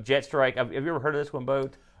 So Jet Strike, have you ever heard of this one, Bo?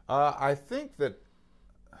 I think that,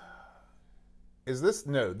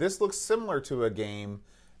 this looks similar to a game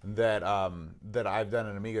that I've done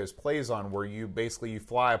in Amigos Plays on, where you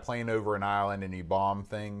fly a plane over an island and you bomb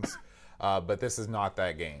things. But this is not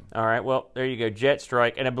that game. All right, well, there you go, Jet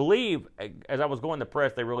Strike. And I believe, as I was going to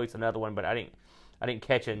press, they released another one, but I didn't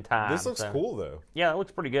catch it in time. This looks cool, though. Yeah, it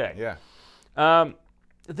looks pretty good. Yeah.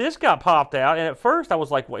 This got popped out, and at first I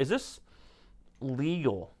was like, well, is this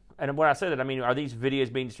legal? And when I say that, I mean, are these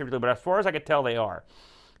videos being distributed? But as far as I could tell, they are.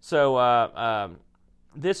 So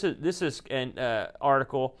this is an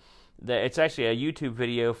article that it's actually a YouTube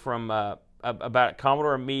video from about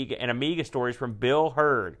Commodore Amiga and Amiga stories from Bill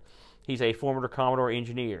Hurd. He's a former Commodore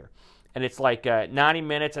engineer. And it's like 90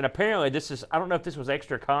 minutes. And apparently I don't know if this was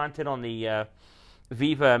extra content on the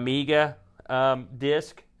Viva Amiga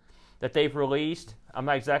disc that they've released. I'm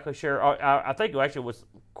not exactly sure. I think it actually was,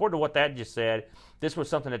 according to what that just said, this was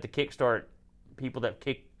something that the Kickstart people that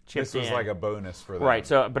chipped in. This was like a bonus for them. Right.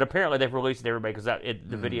 So, but apparently they've released it to everybody because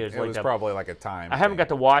the video is linked up. It was probably like a time. I haven't got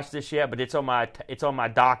to watch this yet, but it's on my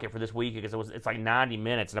docket for this week because it's like 90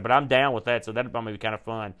 minutes. But I'm down with that, so that'll probably be kind of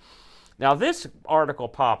fun. Now, this article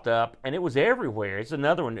popped up, and it was everywhere. It's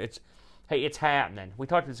another one. It's happening. We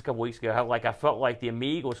talked about this a couple weeks ago, how I felt like the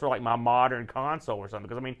Amiga was sort of like my modern console or something.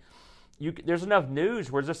 Because, I mean, there's enough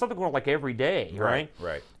news where there's something going on like every day, right?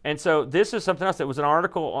 Right. And so this is something else. That was an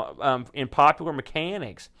article in Popular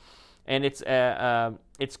Mechanics, and the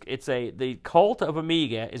cult of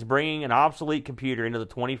Amiga is bringing an obsolete computer into the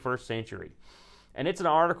 21st century. And it's an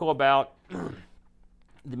article about the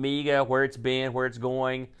Amiga, where it's been, where it's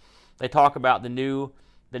going. They talk about the new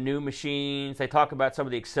machines. They talk about some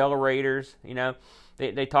of the accelerators.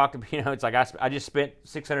 They talk to it's like I just spent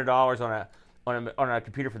 $600 on a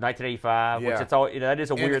computer from 1985. Yeah. Which it's all that is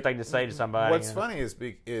a weird thing to say to somebody. What's funny is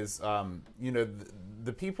the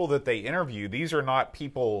people that they interview. These are not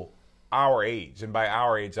people our age, and by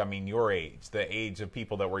our age I mean your age, the age of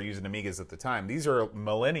people that were using Amigas at the time. These are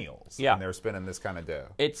millennials, and they're spending this kind of dough.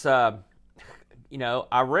 It's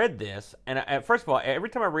I read this, and first of all, every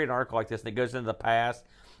time I read an article like this and it goes into the past,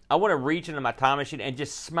 I want to reach into my time machine and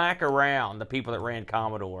just smack around the people that ran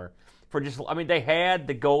Commodore for they had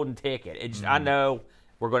the golden ticket. I know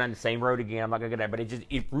we're going down the same road again. I'm not going to get that, but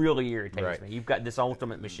it really irritates me. You've got this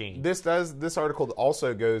ultimate machine. This article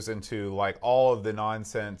also goes into like all of the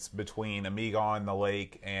nonsense between Amiga on the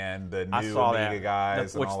Lake and the new Amiga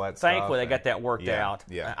guys and all that stuff. Thankfully, they got that worked out.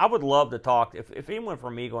 Yeah. I would love to talk if anyone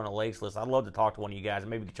from Amiga on the Lakes list. I'd love to talk to one of you guys and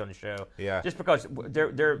maybe get you on the show. Yeah. Just because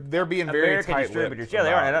they're being American very distributors. Yeah,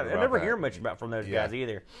 they are. And I never hear much from those guys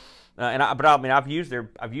either. I've used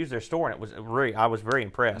their store, and I was very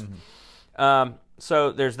impressed.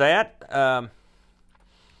 So there's that.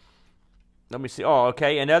 Let me see. Oh,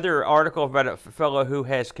 okay. Another article about a fellow who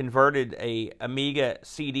has converted a Amiga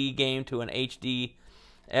CD game to an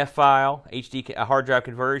HDF file, a hard drive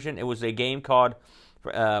conversion. It was a game called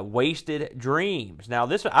Wasted Dreams. Now,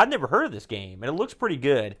 I'd never heard of this game, and it looks pretty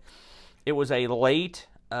good. It was a late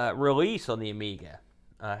release on the Amiga.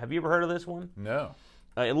 Have you ever heard of this one? No.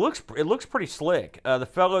 It looks pretty slick. The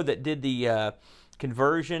fellow that did the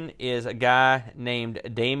conversion is a guy named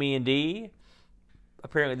Damien D.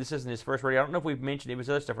 Apparently, this isn't his first radio. I don't know if we've mentioned his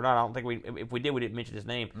other stuff or not. I don't think if we did, we didn't mention his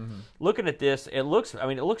name. Looking at this, it looks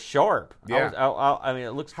sharp. Yeah.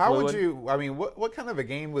 It looks How fluid. would you, what kind of a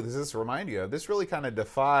game does this remind you of? This really kind of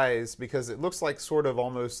defies, because it looks like sort of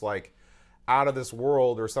almost like Out of This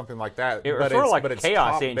World or something like that. It's sort of like but it's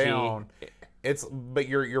Chaos top NG. down. But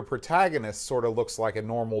your protagonist sort of looks like a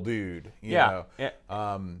normal dude. You know? It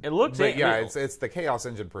looks. But it's the Chaos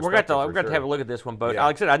Engine perspective. We're going to have a look at this one, but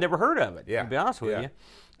like I said, I never heard of it. Yeah. To be honest with you.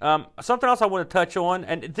 Something else I want to touch on,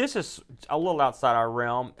 and this is a little outside our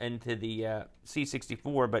realm into the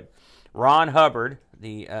C64, but Ron Hubbard,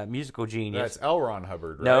 the musical genius. That's L. Ron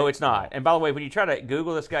Hubbard, right? No, it's not. And by the way, when you try to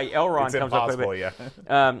Google this guy, L. Ron comes up with it.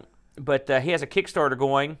 Yeah. But he has a Kickstarter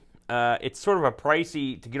going. It's sort of a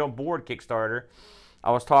pricey to get on board Kickstarter.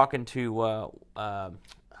 I was talking to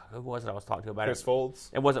who was it? I was talking to about Chris Folds.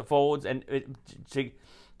 It wasn't Folds, and to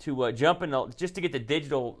jump in just to get the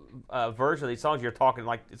digital version of these songs, you're talking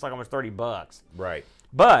it's like almost $30. Right.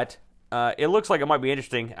 But it looks like it might be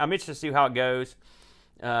interesting. I'm interested to see how it goes.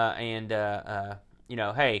 Hey,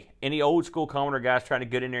 any old school Commodore guys trying to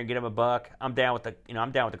get in there and get him $1, I'm down with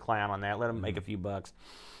the clown on that. Let him make a few bucks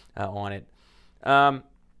on it.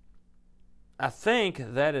 I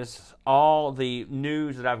think that is all the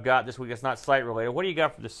news that I've got this week. It's not site related. What do you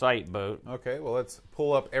got for the site, Boat? Okay, well, let's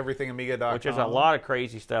pull up everythingamiga.com. Which is a lot of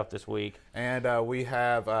crazy stuff this week. And we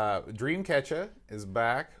have Dreamcatcher is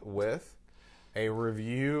back with a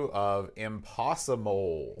review of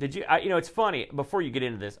Impossible. Did you? It's funny. Before you get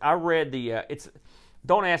into this, I read the.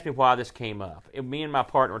 Don't ask me why this came up. Me and my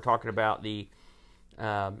partner were talking about the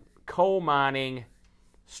coal mining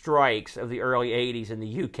strikes of the early 80s in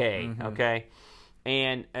the UK, okay?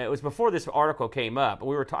 And it was before this article came up.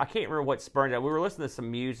 We were I can't remember what spurred it. We were listening to some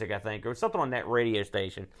music, I think, or something on that radio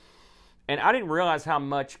station. And I didn't realize how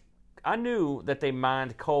much... I knew that they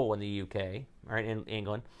mined coal in the UK, right, in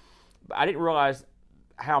England. But I didn't realize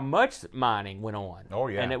how much mining went on. Oh,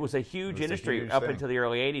 yeah. And it was a huge industry up into the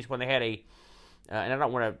early 80s when they had a... and I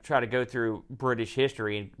don't want to try to go through British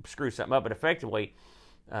history and screw something up, but effectively...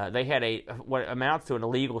 they had what amounts to an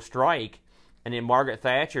illegal strike, and then Margaret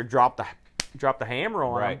Thatcher dropped the hammer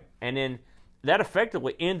on them, and then that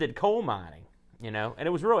effectively ended coal mining. And it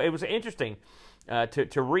was interesting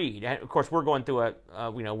to read. And of course, we're going through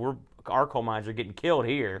our coal mines are getting killed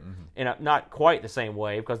here, in not quite the same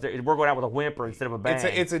way, because we're going out with a whimper instead of a bang.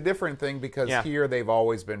 It's a different thing because here they've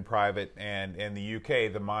always been private, and in the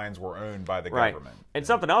UK the mines were owned by the government. And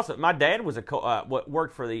something else, my dad was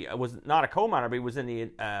worked for was not a coal miner, but he was in the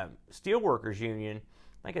Steelworkers Union.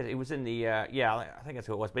 I think it was in the I think that's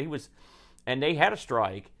who it was. But he was, and they had a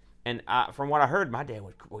strike. And from what I heard, my dad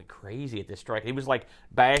went crazy at this strike. He was like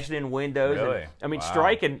bashing in windows. Really? And,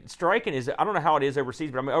 striking is, I don't know how it is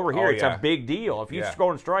overseas, but over here it's a big deal. If you go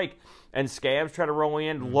on strike and scabs try to roll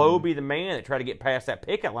in, Lowe be the man that try to get past that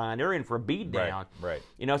picket line. They're in for a beat down. Right.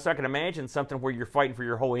 So I can imagine something where you're fighting for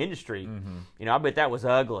your whole industry. I bet that was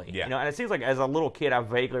ugly. Yeah. And it seems like as a little kid, I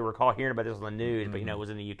vaguely recall hearing about this on the news, but it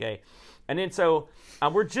was in the UK. And then so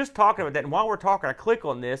we're just talking about that, and while we're talking, I click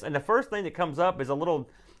on this, and the first thing that comes up is a little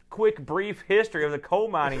quick, brief history of the coal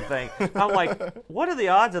mining thing. I'm like, what are the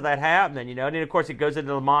odds of that happening? And then of course it goes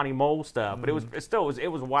into the Monty Mole stuff, but it was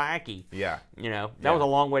wacky. Yeah. That was a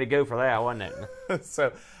long way to go for that, wasn't it?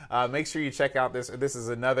 So make sure you check out this. This is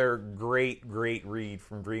another great read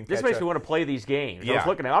from Dreamcatcher. This makes me want to play these games. I was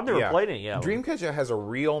looking at. I've never played any of them. Dreamcatcher has a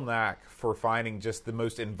real knack for finding just the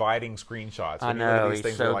most inviting screenshots. I know, these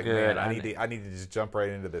things so are like, good. man, I need to just jump right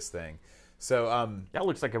into this thing. So that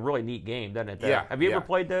looks like a really neat game, doesn't it? Though? Yeah. Have you ever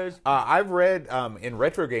played those? I've read in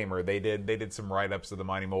Retro Gamer they did some write-ups of the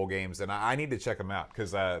Mighty Mole games, and I need to check them out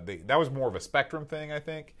because that was more of a Spectrum thing, I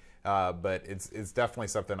think. But it's definitely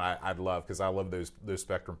something I'd love because I love those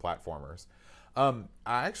Spectrum platformers. I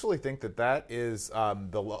actually think that is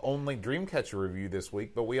the only Dreamcatcher review this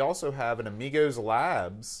week, but we also have an Amigos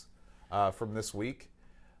Labs from this week,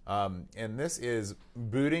 and this is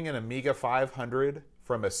booting an Amiga 500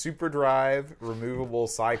 from a Super Drive removable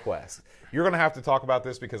SideQuest. You're going to have to talk about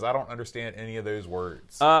this because I don't understand any of those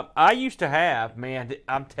words. I used to have, man,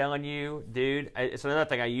 I'm telling you, dude, it's another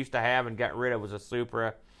thing I used to have and got rid of was a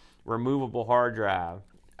Super removable hard drive.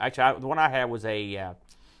 Actually, the one I had was a, it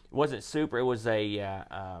wasn't Super, it was a,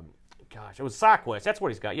 it was SideQuest. That's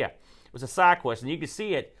what he's got, yeah. It was a SideQuest, and you can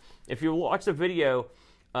see it, if you watch the video,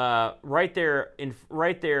 right there,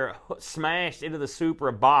 smashed into the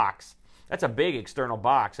Super box. That's a big external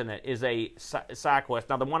box, and it is a SideQuest.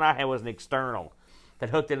 Now, the one I had was an external that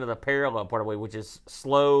hooked into the parallel part of the way, which is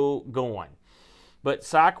slow going. But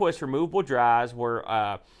SideQuest removable drives were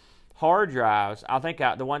hard drives. I think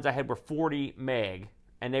the ones I had were 40 meg,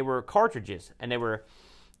 and they were cartridges, and they were,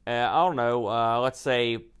 I don't know, let's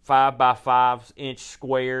say 5 by 5 inch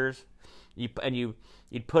squares. You'd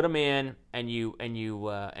put them in, and you'd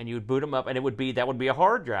boot them up, and that would be a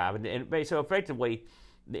hard drive, and so effectively.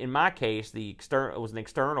 In my case, it was an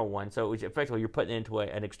external one, so it was effectively you're putting it into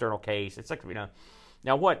an external case. It's like,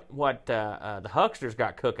 now what the huckster's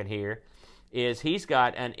got cooking here is he's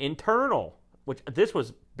got an internal, which this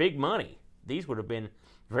was big money. These would have been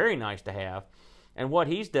very nice to have, and what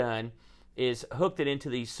he's done is hooked it into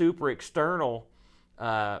the Super external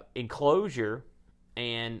enclosure,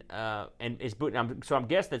 and is booting. So I'm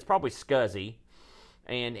guessing it's probably SCSI,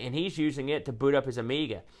 and he's using it to boot up his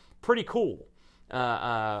Amiga. Pretty cool.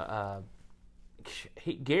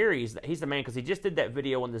 Gary's he's the man because he just did that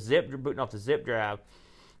video on the booting off the zip drive.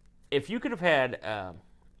 If you could have had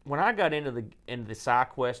when I got into the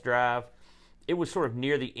SideQuest drive, it was sort of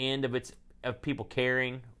near the end of people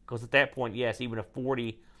carrying, because at that point, yes, even a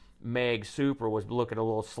 40 meg Super was looking a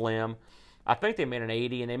little slim. I think they made an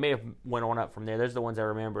 80, and they may have went on up from there. Those are the ones I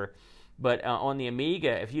remember. But on the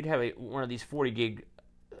Amiga, if you'd have one of these 40 gig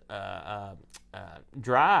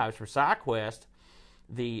drives for SideQuest,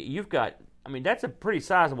 you've got, I mean, that's a pretty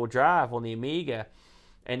sizable drive on the Amiga,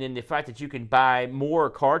 and then the fact that you can buy more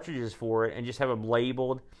cartridges for it and just have them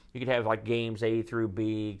labeled. You could have like games A through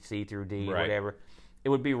B, C through D, right. Whatever. It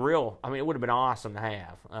would be real. I mean, it would have been awesome to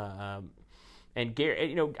have. And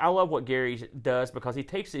Gary, I love what Gary does because he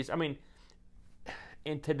takes these. I mean,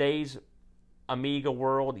 in today's Amiga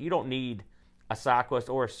world, you don't need a SideQuest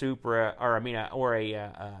or a Supra, or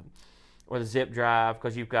the zip drive,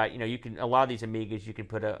 because you've got, you can, a lot of these Amigas, you can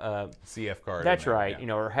put a CF card. That's right,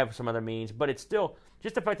 yeah. Or have some other means. But it's still,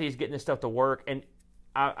 just the fact that he's getting this stuff to work, and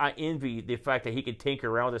I envy the fact that he could tinker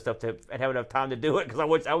around with this stuff and have enough time to do it, because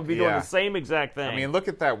I would be doing the same exact thing. I mean, look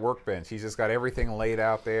at that workbench. He's just got everything laid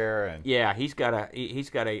out there. And yeah, it's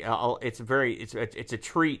a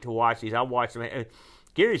treat to watch these. I watch them.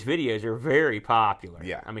 Gary's videos are very popular.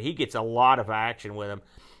 Yeah. I mean, he gets a lot of action with them.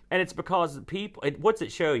 And it's because people, what's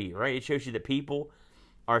it show you, right? It shows you that people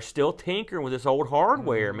are still tinkering with this old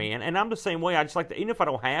hardware, man. And I'm the same way. I just like to, even if I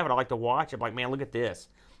don't have it, I like to watch it. I'm like, man, look at this.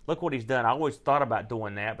 Look what he's done. I always thought about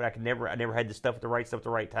doing that, but I never had the stuff at the right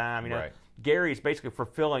time. Right. Gary's basically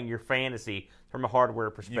fulfilling your fantasy from a hardware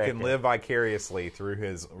perspective. You can live vicariously through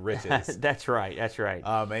his riches. That's right.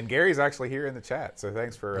 And Gary's actually here in the chat, so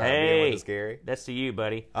thanks for being with us, Gary. That's to you,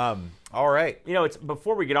 buddy. All right. It's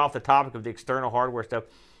before we get off the topic of the external hardware stuff,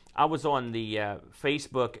 I was on the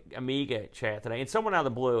Facebook Amiga chat today, and someone out of the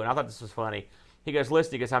blue, and I thought this was funny. He goes,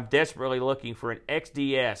 listen, I'm desperately looking for an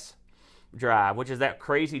XDS drive, which is that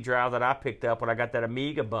crazy drive that I picked up when I got that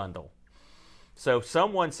Amiga bundle. So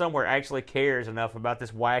someone somewhere actually cares enough about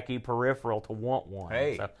this wacky peripheral to want one.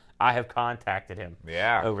 Hey. So I have contacted him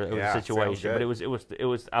over the situation. But it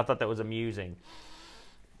was I thought that was amusing.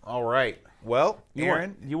 All right. Well,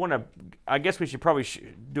 Aaron, you want to? I guess we should probably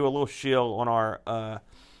do a little shill on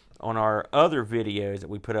our other videos that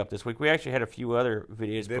we put up this week. We actually had a few other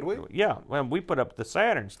videos. Did we? Yeah. Well, we put up the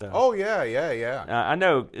Saturn stuff. Oh, yeah. I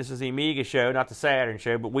know this is the Amiga show, not the Saturn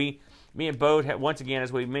show, but me and Bo, once again,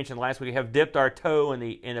 as we mentioned last week, have dipped our toe in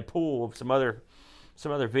the pool of some other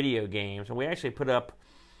video games, and we actually put up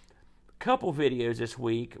a couple videos this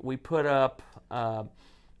week. We put up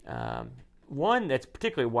one that's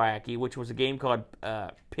particularly wacky, which was a game called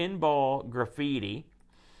Pinball Graffiti.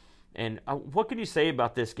 And what can you say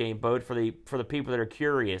about this game, Bode, for the people that are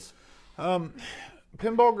curious?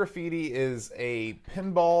 Pinball Graffiti is a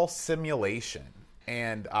pinball simulation.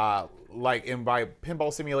 And and by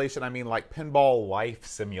pinball simulation, I mean like pinball life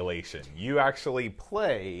simulation. You actually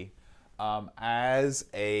play as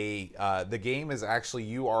the game is actually,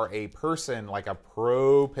 you are a person, like a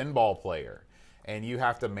pro pinball player. And you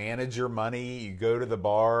have to manage your money. You go to the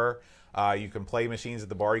bar. You can play machines at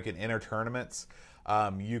the bar. You can enter tournaments.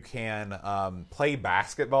 You can play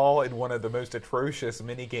basketball in one of the most atrocious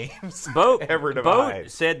mini games ever devised. Bo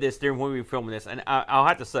said this during when we were filming this, and I'll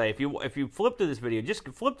have to say, if you flip to this video, just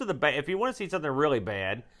flip to if you want to see something really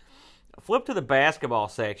bad, flip to the basketball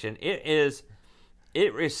section. It is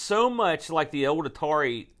so much like the old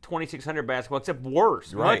Atari 2600 basketball, except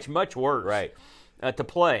worse, right. much worse, right? To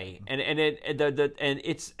play, and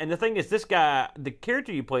the thing is, this guy, the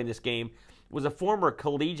character you play in this game, was a former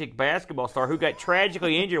collegiate basketball star who got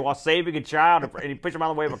tragically injured while saving a child, and he pushed him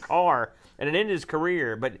out of the way of a car, and it ended his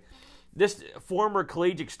career. But this former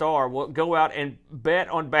collegiate star will go out and bet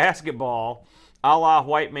on basketball, a la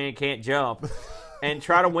White Man Can't Jump, and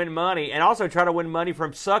try to win money, and also try to win money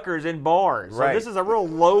from suckers in bars. Right. So this is a real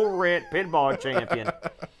low-rent pinball champion.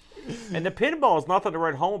 And the pinball is nothing to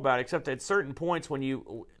write home about, except at certain points when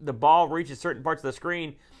the ball reaches certain parts of the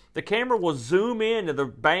screen, the camera will zoom in to the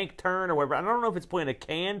bank turn or whatever. I don't know if it's playing a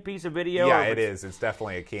canned piece of video. Yeah, it is. It's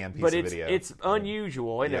definitely a canned piece of video. But it's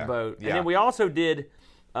unusual, isn't it, Bo? Yeah. And then we also did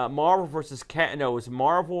Marvel versus it was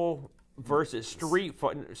Marvel versus Street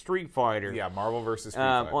Fighter. Yeah, Marvel versus Street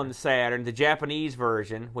Fighter. On the Saturn, the Japanese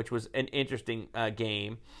version, which was an interesting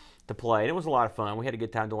game to play. And it was a lot of fun. We had a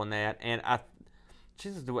good time doing that. And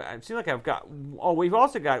it seems like we've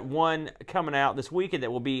also got one coming out this weekend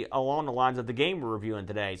that will be along the lines of the game we're reviewing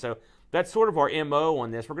today. So that's sort of our MO on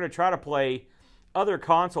this. We're going to try to play other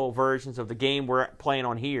console versions of the game we're playing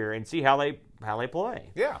on here and see how they play.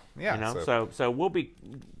 Yeah. You know, so we'll be,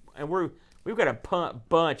 and we've got a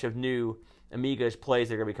bunch of new Amigos plays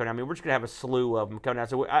that are going to be coming out. I mean, we're just going to have a slew of them coming out.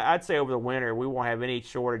 So I'd say over the winter we won't have any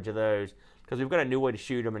shortage of those, because we've got a new way to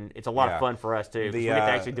shoot them, and it's a lot of fun for us too. We get to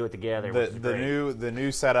actually do it together. The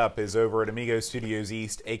new setup is over at Amigos Studios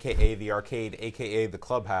East, aka the Arcade, aka the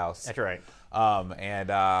Clubhouse. That's right.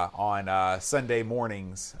 And on Sunday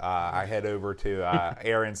mornings, I head over to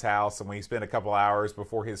Aaron's house, and we spend a couple hours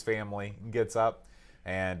before his family gets up,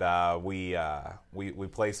 and we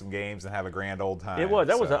play some games and have a grand old time. It was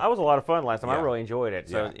that was a lot of fun last time. Yeah. I really enjoyed it.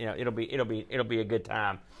 So you know, it'll be a good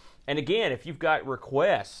time. And again, if you've got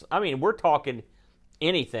requests, I mean, we're talking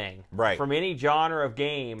anything, from any genre of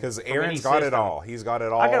game. Because Aaron's got it all. He's got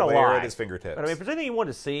it all there at his fingertips. But I mean, if there's anything you want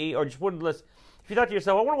to see, or just wouldn't listen, if you thought to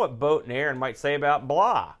yourself, I wonder what Boat and Aaron might say about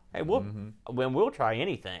blah. Hey, we'll try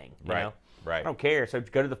anything. You know? Right. I don't care. So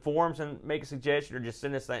go to the forums and make a suggestion, or just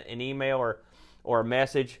send us an email or a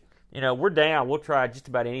message. You know, we're down. We'll try just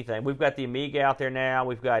about anything. We've got the Amiga out there now.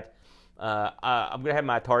 We've got. I'm going to have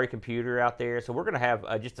my Atari computer out there, so we're going to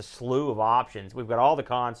have just a slew of options. We've got all the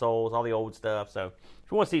consoles, all the old stuff. So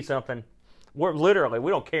if you want to see something, we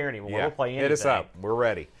don't care anymore. Yeah. We'll play anything. Hit us up. We're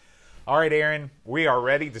ready. All right, Aaron, we are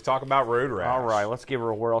ready to talk about Road Rash. All right, let's give her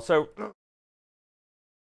a whirl. So.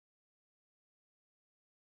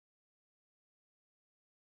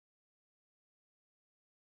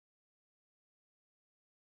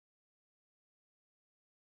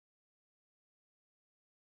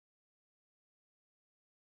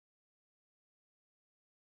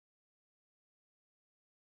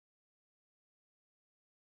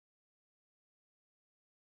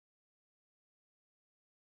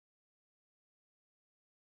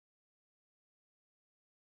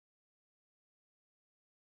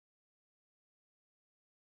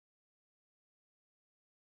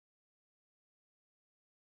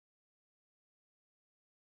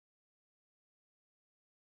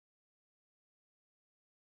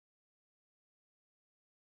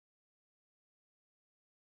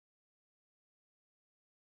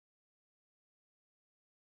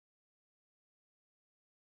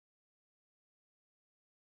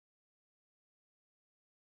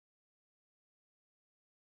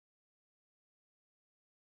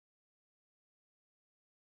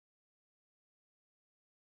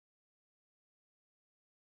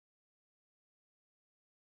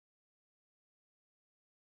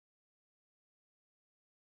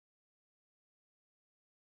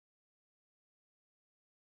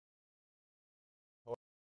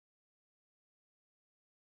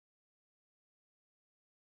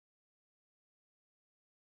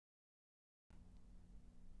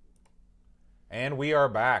 And we are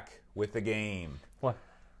back with the game. What?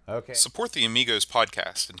 Okay. Support the Amigos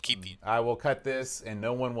podcast and keep the... I will cut this, and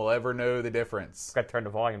no one will ever know the difference. Got to turn the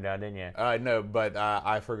volume down, didn't you? No, but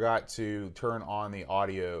I forgot to turn on the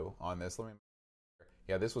audio on this.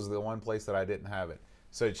 Yeah, this was the one place that I didn't have it.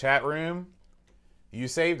 So chat room, You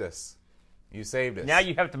saved us. You saved us. Now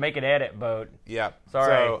you have to make an edit, Boat. Yeah. Sorry.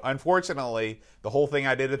 So unfortunately, the whole thing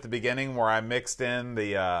I did at the beginning, where I mixed in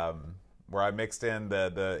the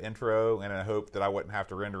intro in a hope that I wouldn't have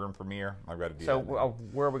to render in Premiere, I've got to do that. So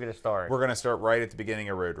where are we going to start? We're going to start right at the beginning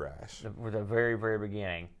of Road Rash. With the very, very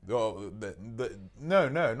beginning. Oh, no,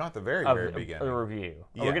 not the very, very beginning. The review.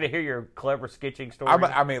 Yeah. We're going to hear your clever sketching story.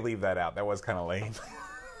 I may leave that out. That was kind of lame.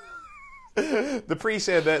 The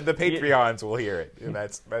pre-show, the Patreons will hear it. And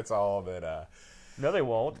that's all that. No, they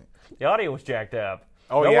won't. The audio was jacked up.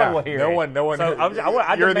 Oh, no yeah. one will hear it. No one.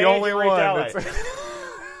 So You're the only one.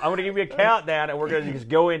 I'm going to give you a countdown, and we're going to just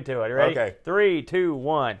go into it. Ready? Okay. 3, 2,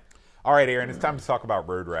 1. All right, Aaron. It's time to talk about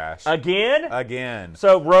Road Rash. Again.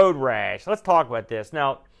 So Road Rash. Let's talk about this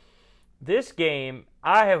now. This game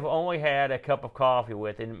I have only had a cup of coffee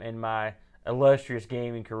with in my illustrious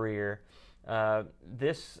gaming career. I'd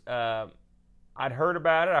heard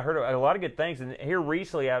about it. I heard a lot of good things, and here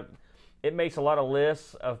recently, it makes a lot of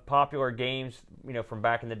lists of popular games, from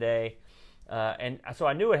back in the day, and so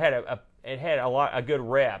I knew it had a good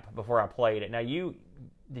rep before I played it. Now,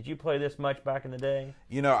 did you play this much back in the day?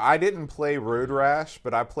 I didn't play Road Rash,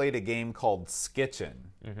 but I played a game called Skitchin'.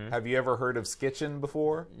 Mm-hmm. Have you ever heard of Skitchin'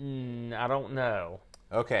 before? I don't know.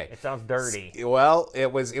 Okay. It sounds dirty. Well,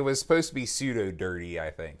 it was supposed to be pseudo dirty, I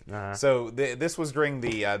think. Uh-huh. So this was during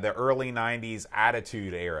the early '90s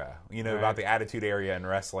Attitude Era. Right. About the Attitude Era in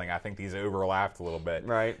wrestling. I think these overlapped a little bit.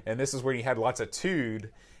 Right. And this is where you had lots of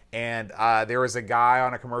tude. And there was a guy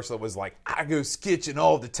on a commercial that was like, "I go skitching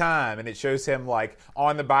all the time," and it shows him like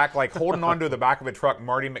on the back, like holding onto the back of a truck,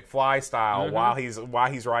 Marty McFly style, Mm-hmm.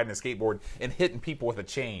 while he's riding a skateboard and hitting people with a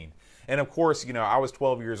chain. And of course, I was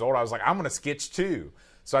 12 years old. I was like, I'm going to skitch too.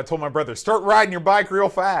 So I told my brother, start riding your bike real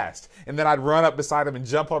fast. And then I'd run up beside him and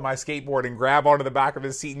jump on my skateboard and grab onto the back of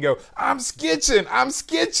his seat and go, I'm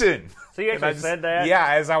skitching. So you actually said that?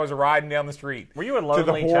 Yeah, as I was riding down the street. Were you a lonely to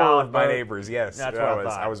the horror child, of my Bo? neighbors, yes. That's what I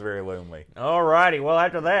thought. I was very lonely. All righty. Well,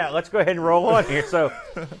 after that, let's go ahead and roll on here. So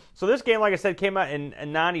this game, like I said, came out in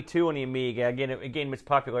 '92 on the Amiga. Again, it gained its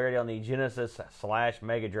popularity on the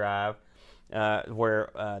Genesis/Mega Drive, where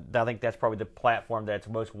I think that's probably the platform that's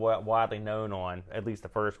most widely known on, at least the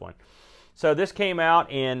first one. So this came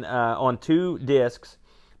out on 2 discs,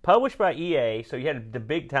 published by EA. So you had the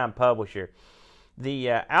big-time publisher.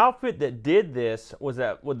 The outfit that did this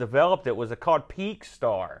developed it was called Peak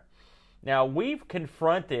Star. Now, we've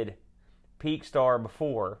confronted Peak Star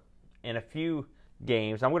before in a few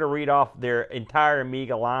games. I'm going to read off their entire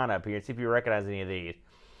Amiga lineup here and see if you recognize any of these.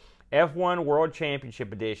 F1 World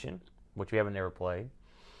Championship Edition, which we haven't never played.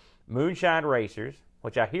 Moonshine Racers,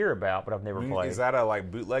 which I hear about, but I've never played. Is that a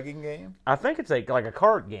bootlegging game? I think it's like a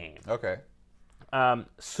kart game. Okay.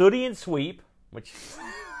 Sooty and Sweep, which...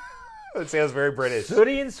 It sounds very British.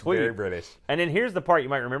 Sooty and Sweep. Very British. And then here's the part you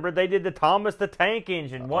might remember. They did the Thomas the Tank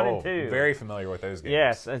Engine 1 and 2. Very familiar with those games.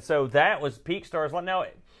 Yes, and so that was Peak Star's. Now,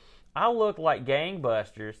 I looked like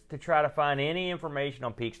gangbusters to try to find any information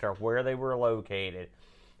on Peak Star, where they were located,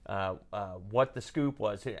 what the scoop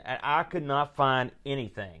was. And I could not find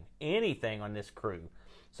anything on this crew.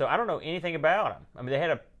 So I don't know anything about them. I mean, they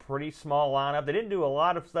had a pretty small lineup. They didn't do a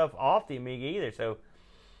lot of stuff off the Amiga either, so...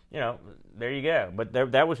 there you go. But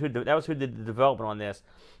that was who did the development on this.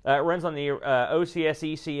 It runs on the OCS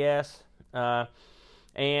ECS,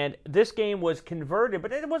 and this game was converted,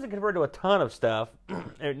 but it wasn't converted to a ton of stuff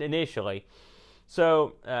initially.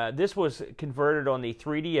 So this was converted on the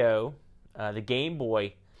 3DO, the Game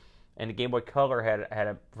Boy, and the Game Boy Color had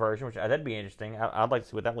a version, which that'd be interesting. I'd like to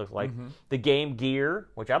see what that looks like. Mm-hmm. The Game Gear,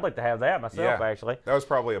 which I'd like to have that myself, actually. That was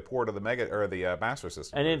probably a port of the Master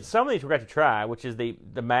System. And then some of these we got to try, which is the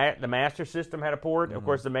Master System had a port, mm-hmm. Of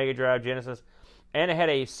course the Mega Drive, Genesis, and it had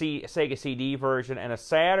a Sega CD version and a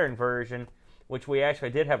Saturn version, which we actually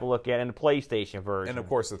did have a look at, and the PlayStation version. And of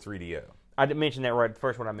course the 3DO. I didn't mention that right. The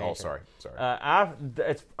first one I mentioned. Oh, sorry.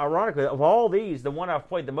 It's ironically, of all these, the one I've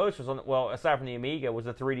played the most was aside from the Amiga, was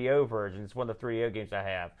the 3DO version. It's one of the 3DO games I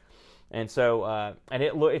have, and so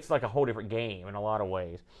it's like a whole different game in a lot of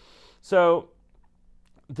ways. So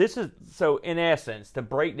in essence, to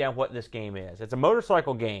break down what this game is, it's a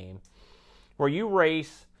motorcycle game where you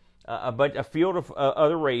race a field of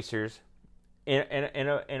other racers in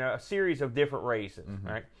a series of different races, mm-hmm.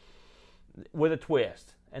 right? With a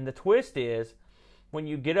twist. And the twist is, when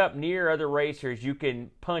you get up near other racers, you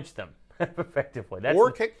can punch them effectively.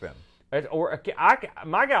 Kick them.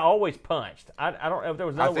 My guy always punched. I don't know if there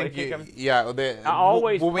was another way to kick him. Yeah, I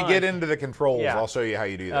always when we get into the controls, yeah. I'll show you how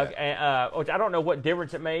you do that. Which I don't know what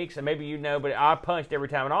difference it makes, and maybe you know, but I punched every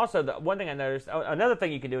time. And also, the one thing I noticed, another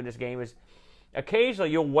thing you can do in this game is, occasionally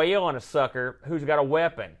you'll wail on a sucker who's got a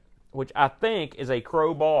weapon. which I think is a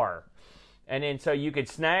crowbar. And then so you could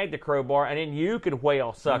snag the crowbar, and then you could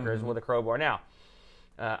whale suckers with a crowbar. Now,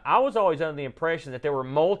 I was always under the impression that there were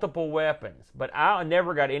multiple weapons, but I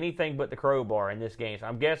never got anything but the crowbar in this game. So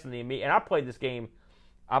I'm guessing and I played this game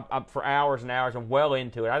for hours and hours and well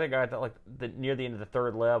into it. I think I got near the end of the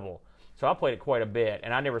third level. So I played it quite a bit,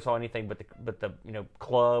 and I never saw anything but the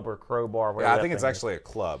club or crowbar. Yeah, I think it's actually a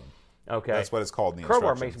club. Okay, that's what it's called in the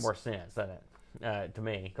crowbar instructions. makes more sense, doesn't it, to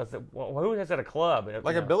me? Because who has a club?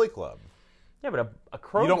 Like a billy club. Yeah, but a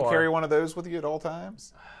crowbar. You don't carry one of those with you at all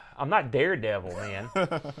times? I'm not Daredevil,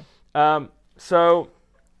 man. So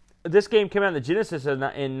this game came out in the Genesis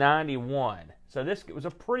in 91. So this was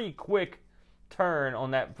a pretty quick turn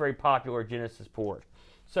on that very popular Genesis port.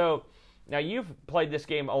 So now you've played this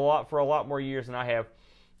game for a lot more years than I have.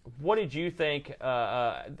 What did you think?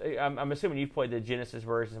 I'm assuming you've played the Genesis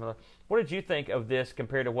version. What did you think of this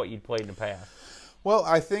compared to what you'd played in the past? Well,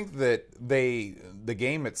 I think that the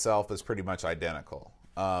game itself is pretty much identical.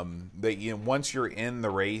 Once you're in the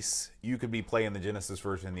race, you could be playing the Genesis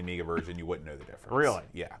version and the Amiga version. You wouldn't know the difference. Really?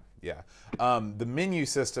 Yeah. The menu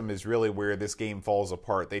system is really where this game falls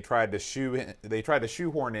apart. They tried to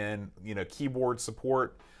shoehorn in, keyboard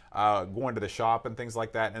support, going to the shop and things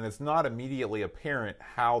like that, and it's not immediately apparent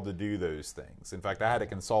how to do those things. In fact, I had to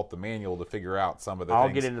consult the manual to figure out some of the things.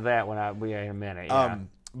 I'll get into that in a minute. Yeah.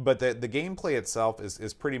 But the gameplay itself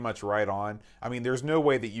is pretty much right on. I mean, there's no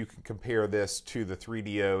way that you can compare this to the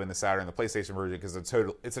 3DO and the Saturn and the PlayStation version because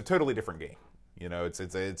it's a totally different game.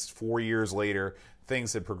 It's 4 years later.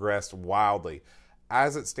 Things have progressed wildly.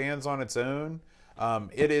 As it stands on its own,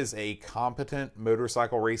 it is a competent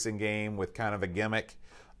motorcycle racing game with kind of a gimmick.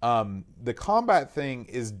 The combat thing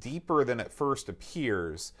is deeper than it first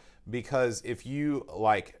appears. Because if you,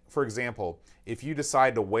 for example, if you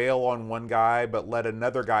decide to wail on one guy but let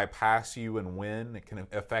another guy pass you and win, it can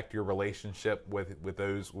affect your relationship with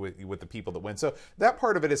the people that win. So that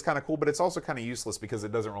part of it is kind of cool, but it's also kind of useless because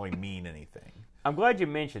it doesn't really mean anything. I'm glad you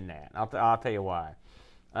mentioned that. I'll tell you why.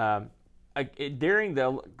 During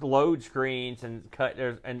the load screens and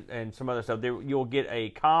and some other stuff, you'll get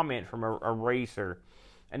a comment from a racer,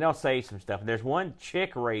 and they'll say some stuff. There's one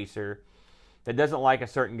chick racer that doesn't like a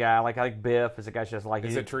certain guy, like Biff is a guy she doesn't like.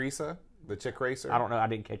 Is it Teresa, the chick racer? I don't know. I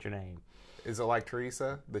didn't catch her name. Is it like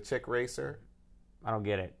Teresa, the chick racer? I don't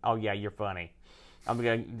get it. Oh yeah, you're funny. I'm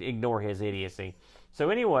gonna ignore his idiocy.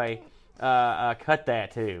 So anyway, cut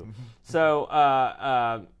that too.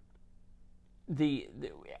 So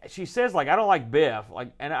she says I don't like Biff,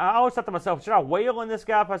 and I always thought to myself, should I wail on this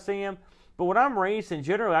guy if I see him? But when I'm racing,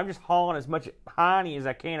 generally I'm just hauling as much hiney as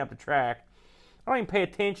I can up the track. I don't even pay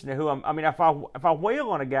attention to who I'm. I mean, if I wail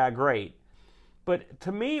on a guy, great. But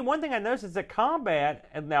to me, one thing I noticed is that combat.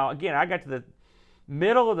 And now again, I got to the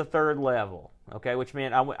middle of the third level. Okay, which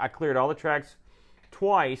meant I cleared all the tracks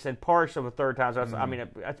twice and partial the third time. So I mean,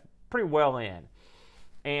 that's pretty well in.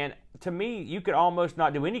 And to me, you could almost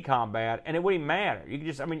not do any combat, and it wouldn't even matter. You could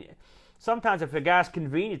just. I mean, sometimes if a guy's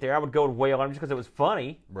convenient there, I would go and wail on him just because it was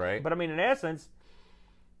funny. Right. But I mean, in essence,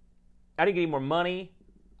 I didn't get any more money.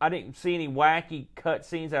 I didn't see any wacky cut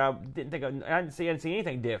scenes that I didn't see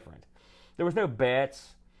anything different. There was no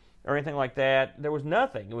bets or anything like that. There was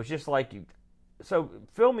nothing. It was just so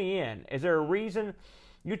fill me in. Is there a reason?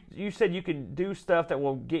 You said you can do stuff that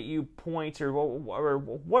will get you points or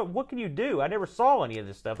what can you do? I never saw any of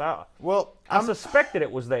this stuff. I suspected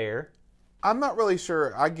it was there. I'm not really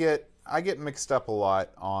sure. I get mixed up a lot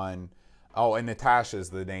on. Oh, and Natasha's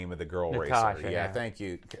the name of the girl racer. Yeah, thank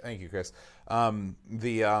you, Chris. I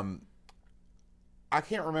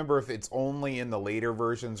can't remember if it's only in the later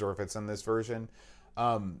versions or if it's in this version.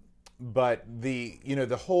 But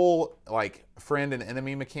the whole friend and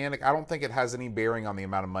enemy mechanic, I don't think it has any bearing on the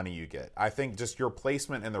amount of money you get. I think just your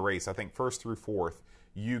placement in the race. I think first through fourth,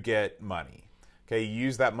 you get money. Okay, you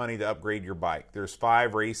use that money to upgrade your bike. There's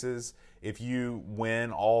 5 races. If you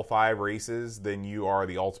win all 5 races, then you are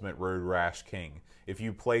the ultimate road rash king. If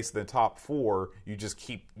you place the top 4, you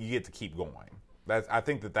get to keep going. I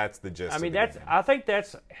think that's the gist. I mean, game. I think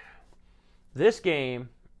that's this game,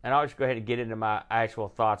 and I'll just go ahead and get into my actual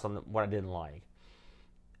thoughts on what I didn't like.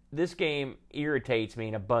 This game irritates me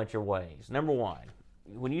in a bunch of ways. Number one,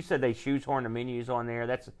 when you said they shoehorn the menus on there,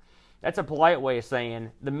 that's a polite way of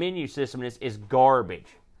saying the menu system is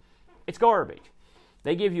garbage. It's garbage.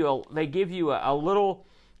 They give you a little.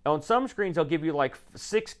 On some screens, they'll give you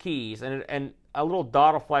 6 keys and a little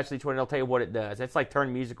dot will flash each one. And they'll tell you what it does. It's like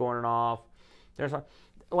turn music on and off.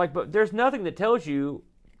 But there's nothing that tells you.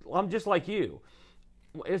 I'm just like you.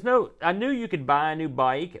 I knew you could buy a new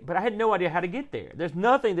bike, but I had no idea how to get there. There's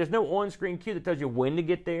no on-screen cue that tells you when to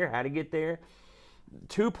get there, how to get there.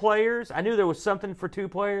 2 players. I knew there was something for 2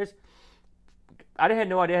 players. I had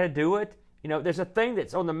no idea how to do it. You know, there's a thing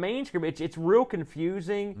that's on the main screen. It's real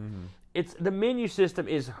confusing. The menu system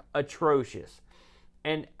is atrocious.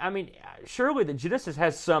 And, I mean, surely the Genesis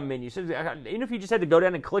has some menus. Even if you just had to go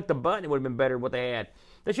down and click the button, it would have been better than what they had.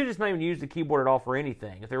 They should have just not even used the keyboard at all for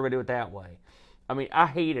anything if they were going to do it that way. I mean, I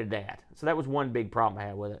hated that. So that was one big problem I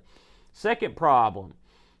had with it. Second problem,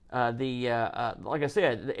 like I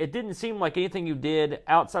said, it didn't seem like anything you did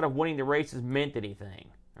outside of winning the races meant anything,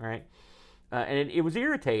 all right? And it was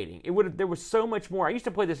irritating. There was so much more. I used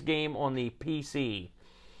to play this game on the PC.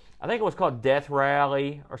 I think it was called Death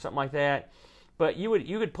Rally or something like that. But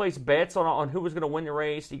you could place bets on who was going to win the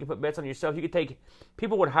race. You could put bets on yourself.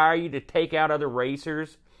 People would hire you to take out other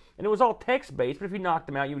racers, and it was all text based. But if you knocked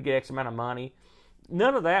them out, you would get X amount of money.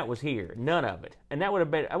 None of that was here. None of it. And that would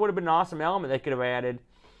have been an awesome element they could have added.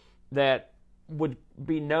 That would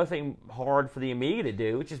be nothing hard for the Amiga to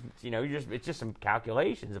do. It's just it's just some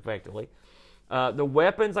calculations effectively. The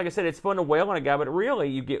weapons, like I said, it's fun to wail on a guy, but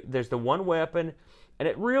really there's the one weapon, and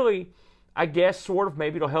it really, I guess, sort of,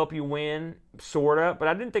 maybe it'll help you win, sort of, but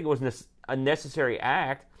I didn't think it was a necessary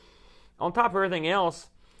act. On top of everything else,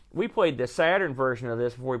 we played the Saturn version of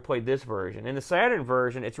this before we played this version. In the Saturn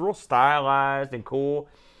version, it's real stylized and cool,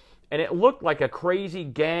 and it looked like a crazy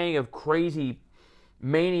gang of crazy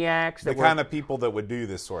maniacs. The kind of people that would do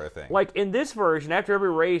this sort of thing. Like in this version, after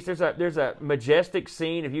every race, there's a majestic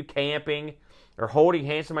scene of you camping or holding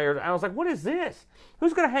hands to somebody. I was like, what is this?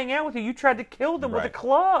 Who's going to hang out with you? You tried to kill them with a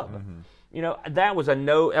club. You know, that was a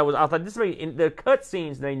no. I thought the cut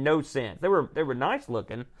scenes made no sense. They were nice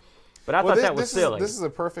looking, but I thought that was silly. This is a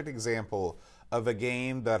perfect example of a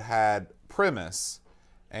game that had premise,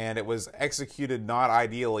 and it was executed not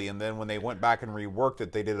ideally. And then when they went back and reworked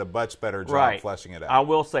it, they did a much better job fleshing it out. I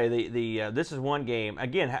will say this is one game.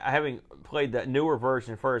 Again, having played the newer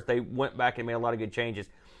version first, they went back and made a lot of good changes.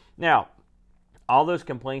 Now, all those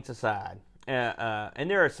complaints aside, and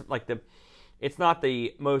there are some, it's not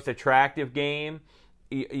the most attractive game.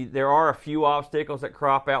 There are a few obstacles that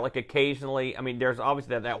crop out, like occasionally. I mean, there's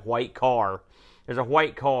obviously that white car. There's a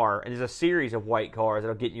white car, and there's a series of white cars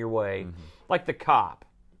that'll get in your way. Like the cop.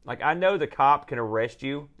 Like, I know the cop can arrest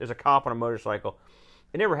you. There's a cop on a motorcycle.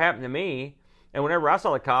 It never happened to me. And whenever I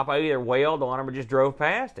saw the cop, I either wailed on him or just drove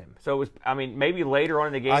past him. So it was, I mean, maybe later on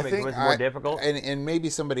in the game it was more difficult. And maybe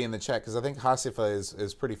somebody in the chat, because I think Hasifa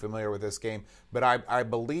is pretty familiar with this game, but I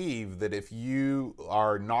believe that if you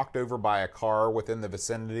are knocked over by a car within the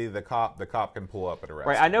vicinity of the cop can pull up and arrest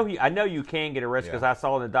you. I know you can get arrested because I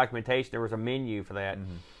saw in the documentation there was a menu for that.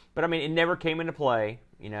 But I mean, it never came into play,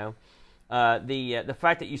 you know. The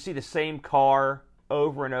fact that you see the same car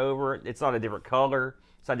over and over, it's not a different color.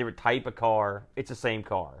 It's not a different type of car. It's the same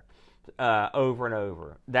car over and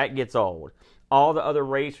over. That gets old. All the other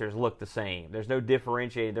racers look the same. There's no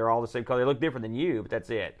differentiating. They're all the same color. They look different than you, but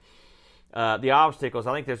that's it. The obstacles,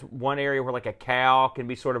 I think there's one area where like a cow can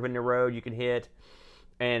be sort of in the road you can hit.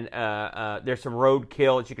 And there's some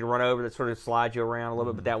roadkill that you can run over that sort of slides you around a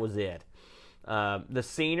little bit, but that was it. The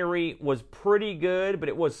scenery was pretty good, but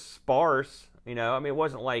it was sparse. You know, I mean, it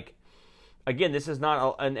wasn't like... Again, this is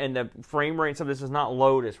not, and the frame rate and stuff, this is not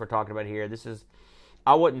Lotus we're talking about here. This is,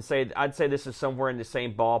 I'd say this is somewhere in the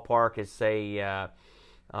same ballpark as, say, I'm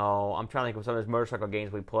trying to think of some of those motorcycle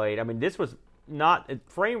games we played. I mean, this was not,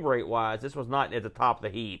 frame rate-wise, this was not at the top of the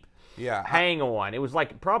heap. Yeah. Hang On. It was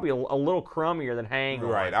like probably a little crummier than Hang On.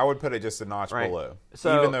 Right. I would put it just a notch below.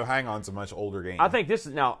 So, even though Hang On's a much older game. I think this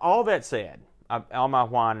is, now, all that said, all my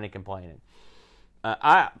whining and complaining,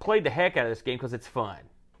 I played the heck out of this game because it's fun.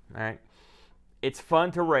 All right. It's fun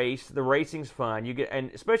to race. The racing's fun. And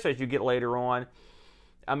especially as you get later on.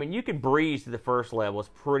 I mean, you can breeze to the first level. It's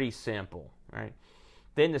pretty simple, right?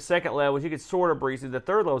 Then the second levels, you can sort of breeze through. The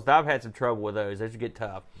third levels, I've had some trouble with those. Those get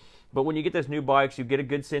tough. But when you get those new bikes, you get a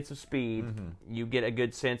good sense of speed. You get a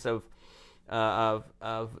good sense of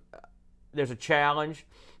there's a challenge.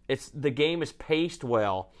 The game is paced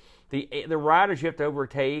well. The riders you have to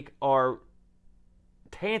overtake are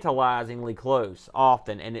tantalizingly close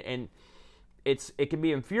often, and it can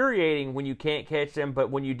be infuriating when you can't catch them,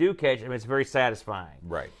 but when you do catch them, it's very satisfying.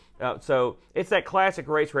 Right. So it's that classic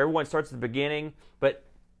race where everyone starts at the beginning, but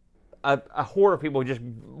a horde of people just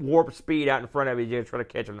warp speed out in front of you to try to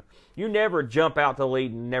catch them. You never jump out to the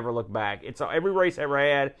lead and never look back. It's every race I ever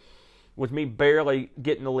had was me barely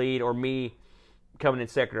getting the lead or me coming in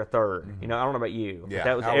second or third. You know, I don't know about you. Yeah,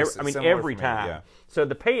 that was every time. Yeah. So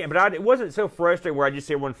it wasn't so frustrating where I just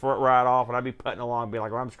see everyone front right off and I'd be putting along and be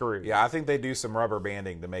like, well, I'm screwed. Yeah, I think they do some rubber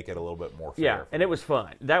banding to make it a little bit more fair. Yeah, and it was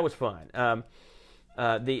fun. That was fun.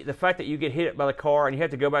 The fact that you get hit by the car and you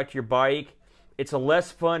have to go back to your bike, It's a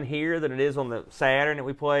less fun here than it is on the Saturn that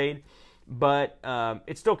we played, but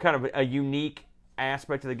it's still kind of a unique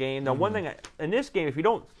aspect of the game. Now, one thing in this game, if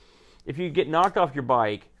you get knocked off your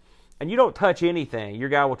bike and you don't touch anything, your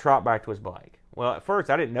guy will trot back to his bike. Well, at first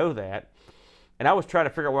I didn't know that, and I was trying to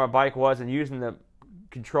figure out where my bike was and using the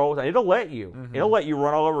controls, and it'll let you. It'll let you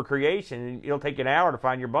run all over creation, and it'll take you an hour to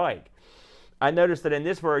find your bike. I noticed that in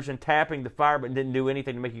this version, tapping the fire button didn't do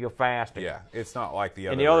anything to make you go faster. Yeah, it's not like the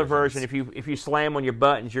other. In the other version, if you slam on your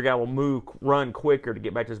buttons, your guy will run quicker to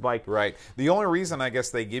get back to his bike. Right. The only reason I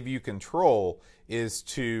guess they give you control is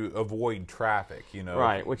to avoid traffic.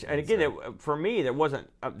 Right. Which, and again, for me, that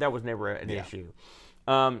was never an issue.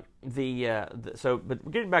 But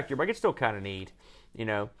getting back to your bike, it's still kind of neat.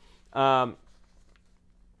 So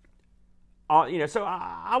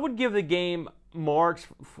I would give the game marks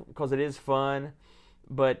because it is fun,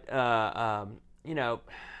 but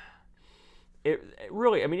it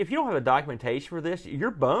really, I mean, if you don't have a documentation for this,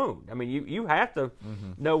 you're boned. I mean, you have to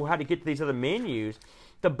know how to get to these other menus.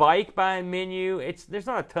 The bike buying menu, there's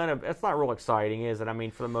not a ton of, it's not real exciting, is it? I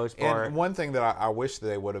mean, for the most part. And one thing that I wish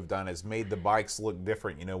they would have done is made the bikes look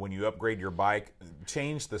different. When you upgrade your bike,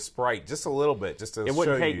 change the sprite just a little bit, just to show you. It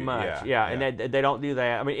wouldn't take much, yeah. And they don't do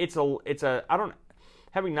that. I mean,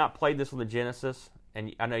 having not played this on the Genesis,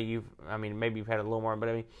 and I know maybe you've had it a little more, but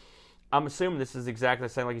I mean, I'm assuming this is exactly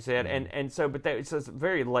the same, like you said, it's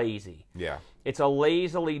very lazy. Yeah. It's a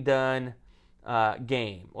lazily done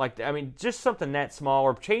game. Just something that small,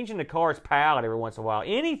 or changing the car's palette every once in a while.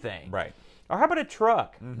 Anything. Right. Or how about a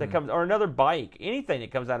truck that comes, or another bike? Anything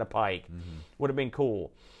that comes out of Pike would have been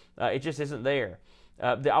cool. It just isn't there.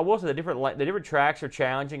 I will say the different tracks are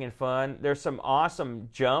challenging and fun. There's some awesome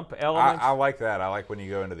jump elements. I like that. I like when you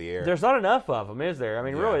go into the air. There's not enough of them, is there? I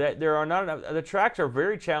mean, really, there are not enough. The tracks are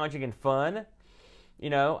very challenging and fun.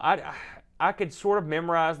 I could sort of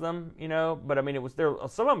memorize them, but I mean, it was there.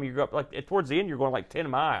 Some of them you go up towards the end, you're going like 10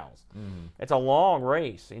 miles. It's a long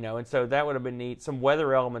race, and so that would have been neat. Some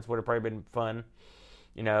weather elements would have probably been fun.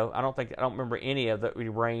 I don't remember any of the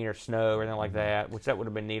rain or snow or anything like that, which that would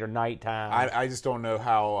have been neat, or nighttime. I just don't know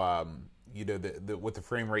how with the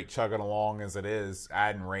frame rate chugging along as it is,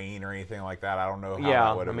 adding rain or anything like that. I don't know how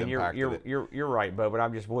that would have impacted it. You're right, Bo, but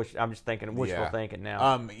I'm just thinking wishful thinking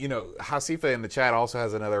now. Hasifa in the chat also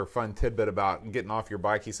has another fun tidbit about getting off your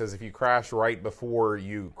bike. He says if you crash right before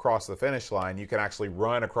you cross the finish line, you can actually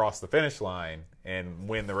run across the finish line and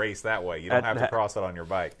win the race that way. You don't have to cross it on your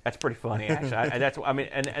bike. That's pretty funny, actually.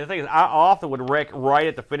 And the thing is, I often would wreck right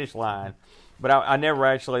at the finish line, but I never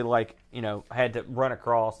actually had to run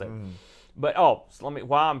across it. But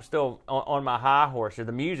while I'm still on my high horse here,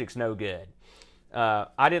 the music's no good.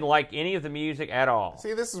 I didn't like any of the music at all.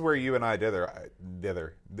 See, this is where you and I differ.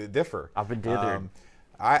 I've been dithered.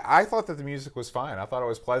 I thought that the music was fine. I thought it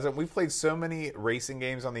was pleasant. We've played so many racing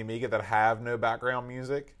games on the Amiga that have no background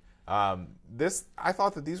music. I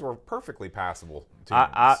thought that these were perfectly passable tunes.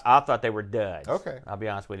 I thought they were duds. Okay. I'll be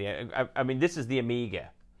honest with you. I mean, this is the Amiga.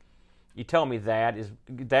 You tell me that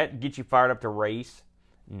gets you fired up to race?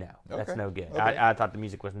 No, that's no good. Okay. I thought the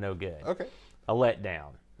music was no good. Okay. A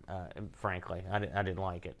letdown, frankly. I didn't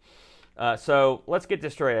like it. So let's get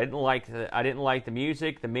this straight. I didn't like the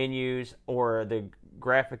music, the menus, or the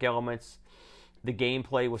graphic elements. The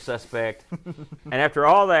gameplay was suspect. And after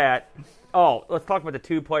all that, let's talk about the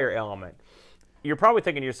two-player element. You're probably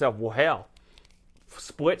thinking to yourself, well, hell,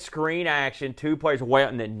 split screen action, 2 players. Well,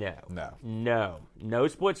 no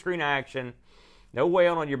split screen action, no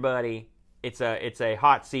wailing on your buddy. It's a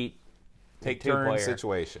hot seat, take turn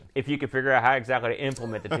situation. If you can figure out how exactly to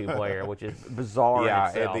implement the 2-player, which is bizarre in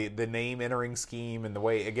itself. The name entering scheme and the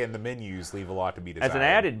way, again, the menus leave a lot to be desired. As an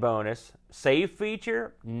added bonus, save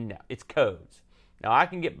feature, no, it's codes. Now, I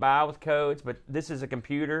can get by with codes, but this is a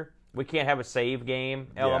computer. We can't have a save game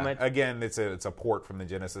element. Yeah. Again, it's a port from the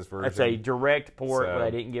Genesis version. It's a direct port, but I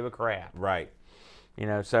didn't give a crap. Right.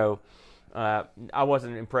 So I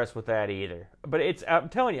wasn't impressed with that either. But I'm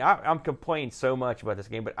telling you, I'm complaining so much about this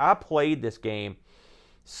game, but I played this game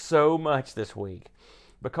so much this week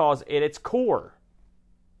because at its core,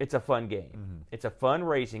 it's a fun game. It's a fun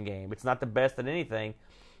racing game. It's not the best at anything,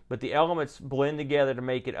 but the elements blend together to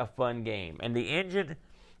make it a fun game. And the engine,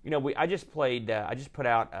 I just put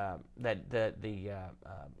out the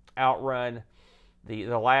Outrun, the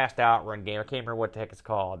last Outrun game. I can't remember what the heck it's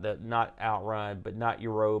called. Not Outrun, but not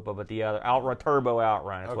Europa, but the other Outrun, Turbo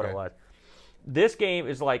Outrun. That's what it was. This game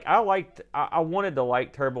is I wanted to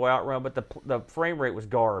like Turbo Outrun, but the frame rate was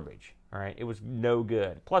garbage. All right, it was no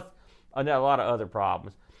good. Plus a lot of other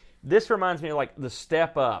problems. This reminds me of the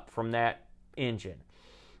step up from that engine.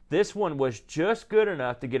 This one was just good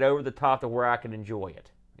enough to get over the top to where I could enjoy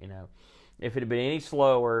it. If it had been any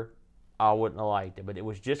slower, I wouldn't have liked it. But it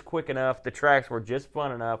was just quick enough. The tracks were just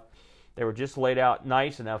fun enough. They were just laid out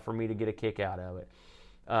nice enough for me to get a kick out of it.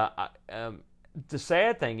 The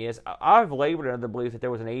sad thing is, I've labored under the belief that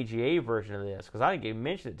there was an AGA version of this because I didn't even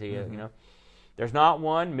mention it to you. You know, there's not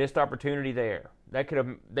one. Missed opportunity there. They could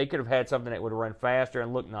have had something that would have run faster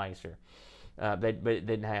and looked nicer. But it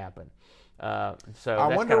didn't happen. So I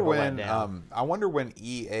that's wonder kind of I wonder when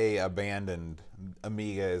EA abandoned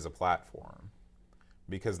Amiga as a platform,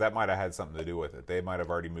 because that might have had something to do with it. They might have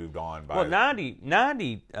already moved on. By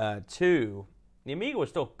 92, the Amiga was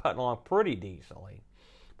still putting along pretty decently.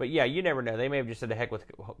 But yeah, you never know. They may have just said, "The heck with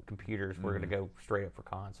computers. We're going to go straight up for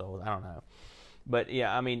consoles." I don't know. But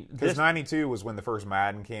yeah, I mean, because 92 was when the first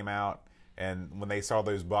Madden came out, and when they saw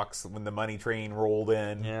those bucks, when the money train rolled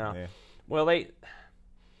in. Yeah. Well, they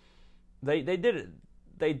did it.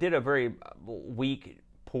 They did a very weak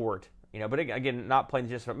port, you know. But again, not playing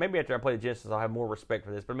the Genesis. Maybe after I play the Genesis, I'll have more respect for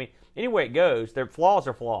this. But I mean, anyway, it goes. Their flaws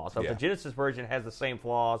are flaws. So if the Genesis version has the same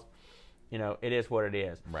flaws, you know, it is what it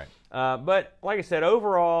is. Right. But like I said,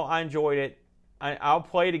 overall, I enjoyed it. I'll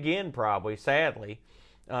play it again probably. Sadly,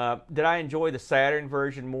 did I enjoy the Saturn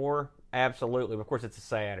version more? Absolutely. Of course, it's a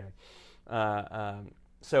Saturn.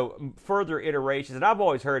 So further iterations, and I've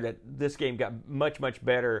always heard that this game got much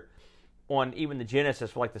better on even the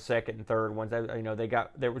Genesis for like the second and third ones. You know,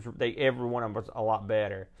 every one of them was a lot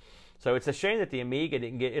better. So it's a shame that the Amiga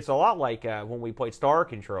didn't get. It's a lot like when we played Star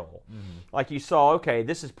Control. Like you saw, okay,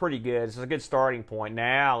 this is pretty good. This is a good starting point.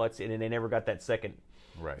 Now and they never got that second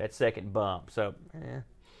bump. So,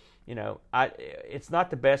 you know, it's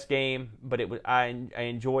not the best game, but it was. I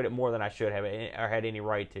enjoyed it more than I should have or had any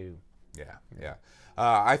right to. Yeah.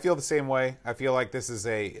 I feel the same way. I feel like this is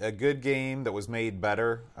a good game that was made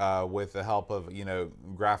better with the help of, you know,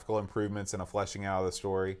 graphical improvements and a fleshing out of the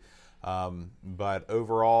story. But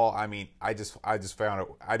overall, I mean, I just found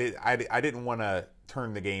it. I didn't want to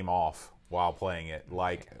turn the game off while playing it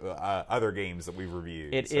like other games that we've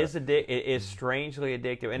reviewed. It is strangely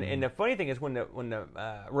addictive, and the funny thing is when the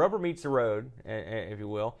rubber meets the road, if you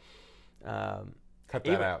will. Cut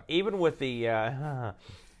that out. Even with the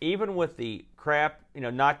crap, you know,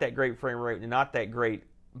 not that great frame rate and not that great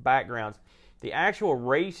backgrounds, the actual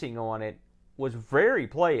racing on it was very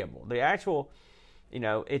playable. The actual, you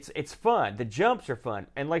know, it's fun. The jumps are fun,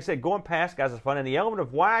 and like I said, going past guys is fun. And the element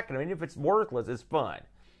of whacking, I mean, if it's worthless, it's fun.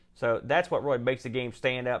 So that's what really makes the game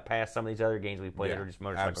stand up past some of these other games we play that are just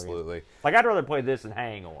motorcycle absolutely games. Like I'd rather play this than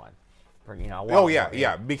Hang On. You know,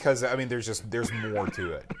 because I mean, there's more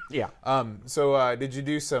to it. Yeah. So did you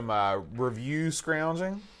do some review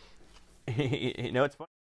scrounging? You know, it's fun.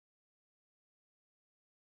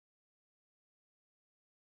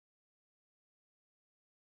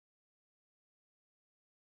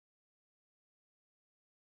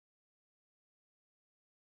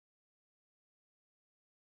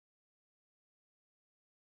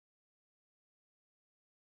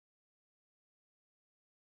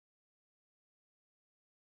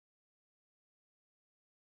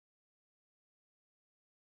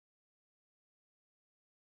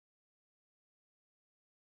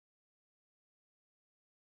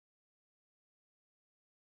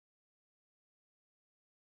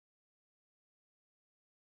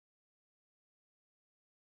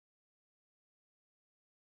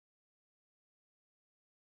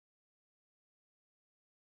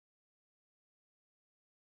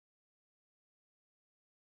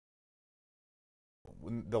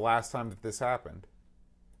 The last time that this happened,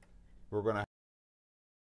 we're going to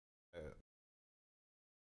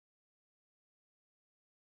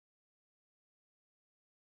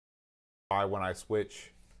when I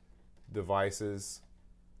switch devices.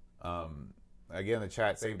 Again, the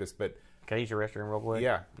chat saved us, but can I use your restroom real quick?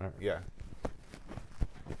 Yeah, yeah.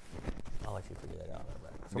 I'll let you figure that out.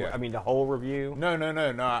 So, yeah. I mean, the whole review? No,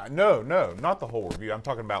 not the whole review. I'm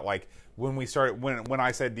talking about like when we started. When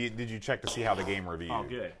I said, did you check to see how the game reviewed? Oh,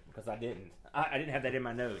 good, because I didn't. I didn't have that in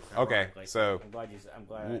my notes. Okay, so I'm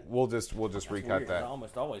glad. We'll just recut weird, that. I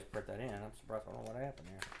almost always put that in. I'm surprised I don't know what happened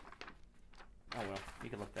there. Oh well, you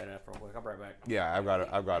can look that up real quick. I'll be right back. Yeah, I've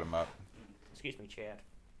got them up. Excuse me, Chad.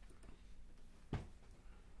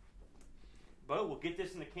 Bo, we'll get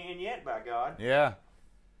this in the can yet, by God. Yeah.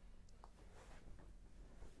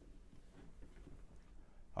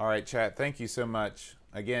 All right, chat. Thank you so much.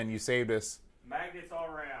 Again, you saved us. Magnets all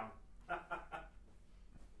around.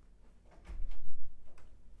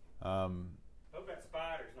 Hope that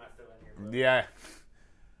spider's not still in here. Bro. Yeah.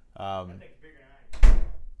 That thing's bigger than I am.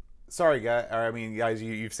 Sorry, guys. I mean, guys,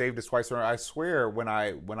 you've saved us twice. I swear, when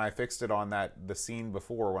I fixed it on the scene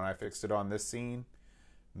before, when I fixed it on this scene,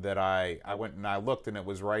 that I went and I looked and it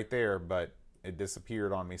was right there, but it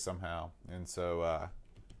disappeared on me somehow. And so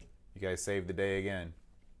you guys saved the day again.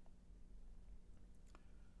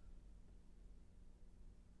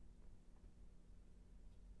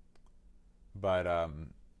 But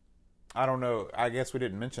I don't know. I guess we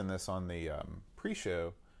didn't mention this on the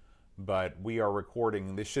pre-show, but we are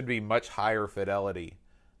recording. This should be much higher fidelity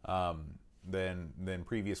than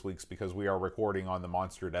previous weeks because we are recording on the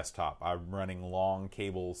Monster desktop. I'm running long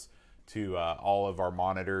cables to all of our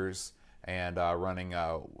monitors and running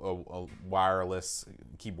a wireless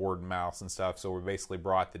keyboard and mouse and stuff. So we basically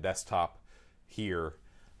brought the desktop here,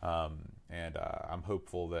 and I'm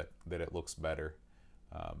hopeful that it looks better.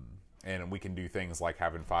 And we can do things like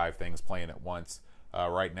having 5 things playing at once.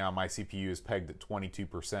 Right now, my CPU is pegged at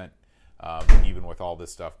 22%, even with all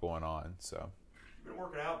this stuff going on. So, been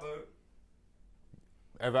working out, Bo?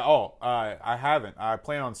 I haven't. I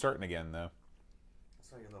plan on starting again, though.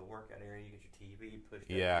 It's like a little workout area. You get your TV pushed.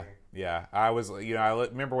 Yeah. I was, I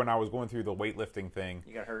remember when I was going through the weightlifting thing.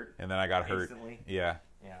 You got hurt. And then I got instantly. hurt. Yeah.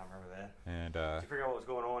 Yeah, I remember that. And did you figure out what was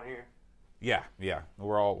going on here? Yeah.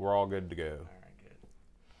 We're all good to go.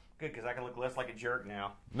 Good, because I can look less like a jerk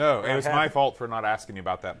now. No, it was my fault for not asking you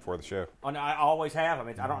about that before the show. Oh, no, I always have. I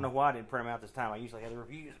mean, I don't know why I didn't print them out this time. I usually have the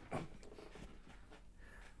reviews.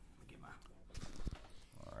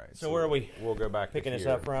 All right. So where are we? We'll go back picking to this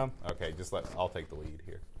here. up from. Okay, I'll take the lead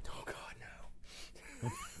here. Oh God,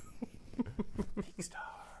 no. Big star.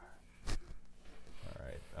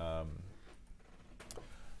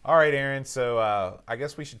 All right, Aaron. So I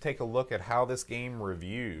guess we should take a look at how this game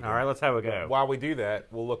reviewed. All right, let's have a go. While we do that,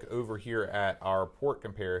 we'll look over here at our port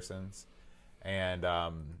comparisons, and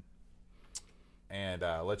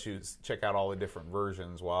let you check out all the different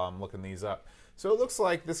versions while I'm looking these up. So it looks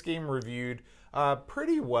like this game reviewed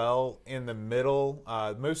pretty well in the middle.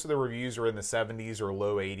 Most of the reviews are in the 70s or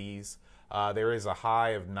low 80s. There is a high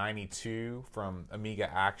of 92 from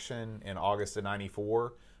Amiga Action in August of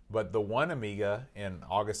 94. But the one Amiga in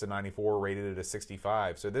August of 94 rated it a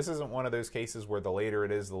 65. So this isn't one of those cases where the later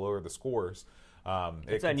it is, the lower the scores.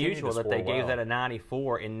 It's unusual that they gave that a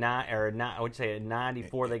 94 I would say a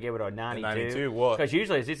 94. They gave it a 92. 92. Well, because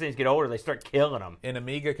usually as these things get older, they start killing them. In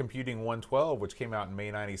Amiga Computing 112, which came out in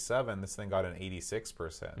May '97, this thing got an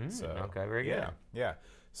 86%. So okay, very good. Yeah.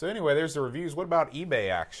 So anyway, there's the reviews. What about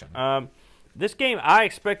eBay Action? This game, I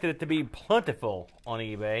expected it to be plentiful on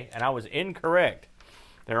eBay, and I was incorrect.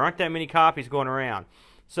 There aren't that many copies going around.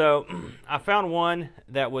 So I found one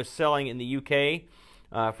that was selling in the UK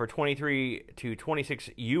for $23 to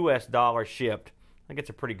 $26 US shipped. I think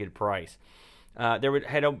it's a pretty good price.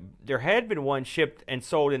 There had been one shipped and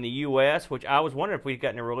sold in the US, which I was wondering if we'd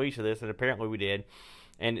gotten a release of this, and apparently we did.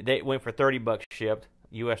 And they went for $30 shipped,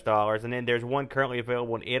 US dollars. And then there's one currently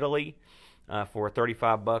available in Italy for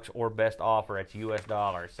 $35 or best offer. It's US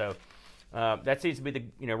dollars. So that seems to be the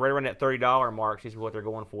right around that $30 mark. Seems to be what they're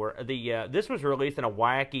going for. This was released in a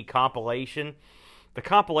wacky compilation. The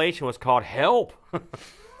compilation was called Help.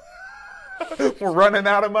 We're running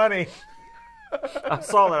out of money. I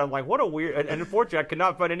saw that. I'm like, what a weird. And unfortunately, I could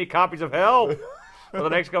not find any copies of Help with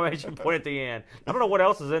an exclamation point at the end. I don't know what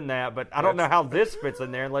else is in that, but I don't know how this fits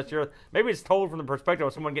in there unless maybe it's told from the perspective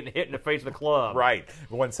of someone getting hit in the face of the club. Right,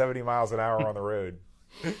 going 70 miles an hour on the road.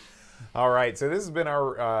 All right, so this has been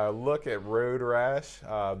our look at Road Rash.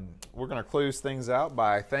 We're going to close things out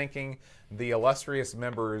by thanking the illustrious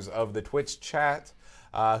members of the Twitch chat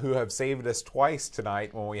who have saved us twice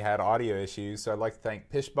tonight when we had audio issues. So I'd like to thank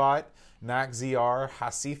Pishbot, NacZR,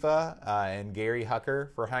 Hasifa, and Gary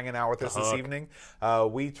Hucker for hanging out with us this evening.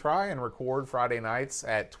 We try and record Friday nights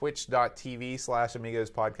at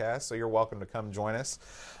twitch.tv/Amigos Podcast, so you're welcome to come join us.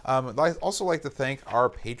 I'd also like to thank our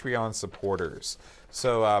Patreon supporters.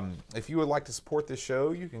 So if you would like to support this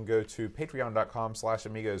show, you can go to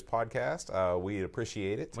patreon.com/Amigos Podcast. We'd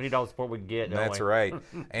appreciate it. We need all the support we can get, don't That's we? right.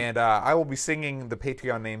 And I will be singing the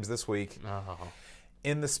Patreon names this week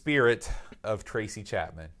in the spirit of Tracy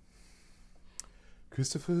Chapman.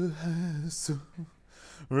 Christopher Hassel,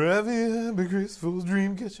 Ravi Christopher's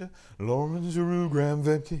Dreamcatcher, Lauren Giroux, Graham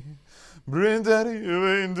Vemke, Brent Daddy,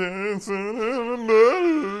 Elaine Danson, and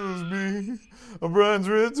Mother's Brian's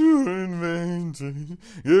Red to Invented,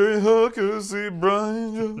 Gary Hucker, C.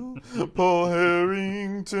 Brian Joe, Paul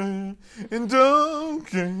Harrington, and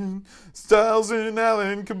Duncan, Styles and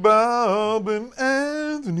Alan Kebab, and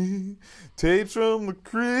Anthony, Tapes from the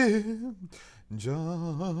Crib,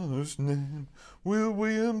 Josh Nan, Will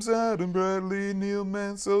Williams, Adam Bradley, Neil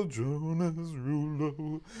Mansell, Jonas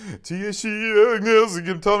Rulo, Tia Sheehan,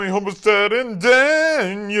 Nelson, Tommy Humberstad, and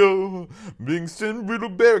Daniel Bingston, Brutal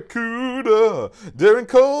Barracuda, Darren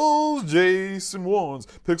Coles, Jason Warnes,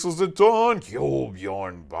 Pixels at Dawn,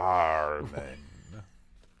 Kjolbjorn Barman.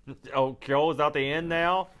 Oh, Kjol's out the end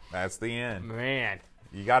now? That's the end. Man.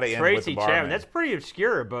 You got to end with the Tracy barman. Chapman. That's pretty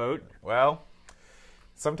obscure, Boat. Well,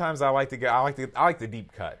 sometimes I like to go. I like the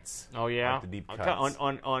deep cuts. Oh yeah, I like the deep cuts.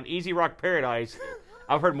 On Easy Rock Paradise.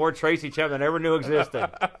 I've heard more Tracy Chapman than I ever knew existed.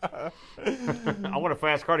 I want a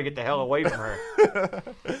fast car to get the hell away from her.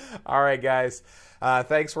 All right, guys.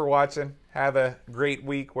 Thanks for watching. Have a great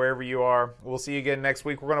week wherever you are. We'll see you again next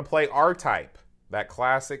week. We're going to play R-Type, that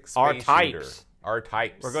classic space shooter.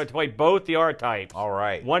 R-Types. We're going to play both the R-Types. All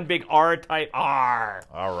right. One big R-Type R.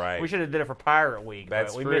 All right. We should have did it for Pirate Week.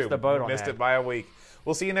 That's but we true. missed the boat on that. Missed it by a week.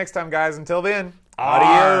 We'll see you next time, guys. Until then,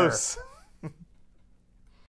 adios.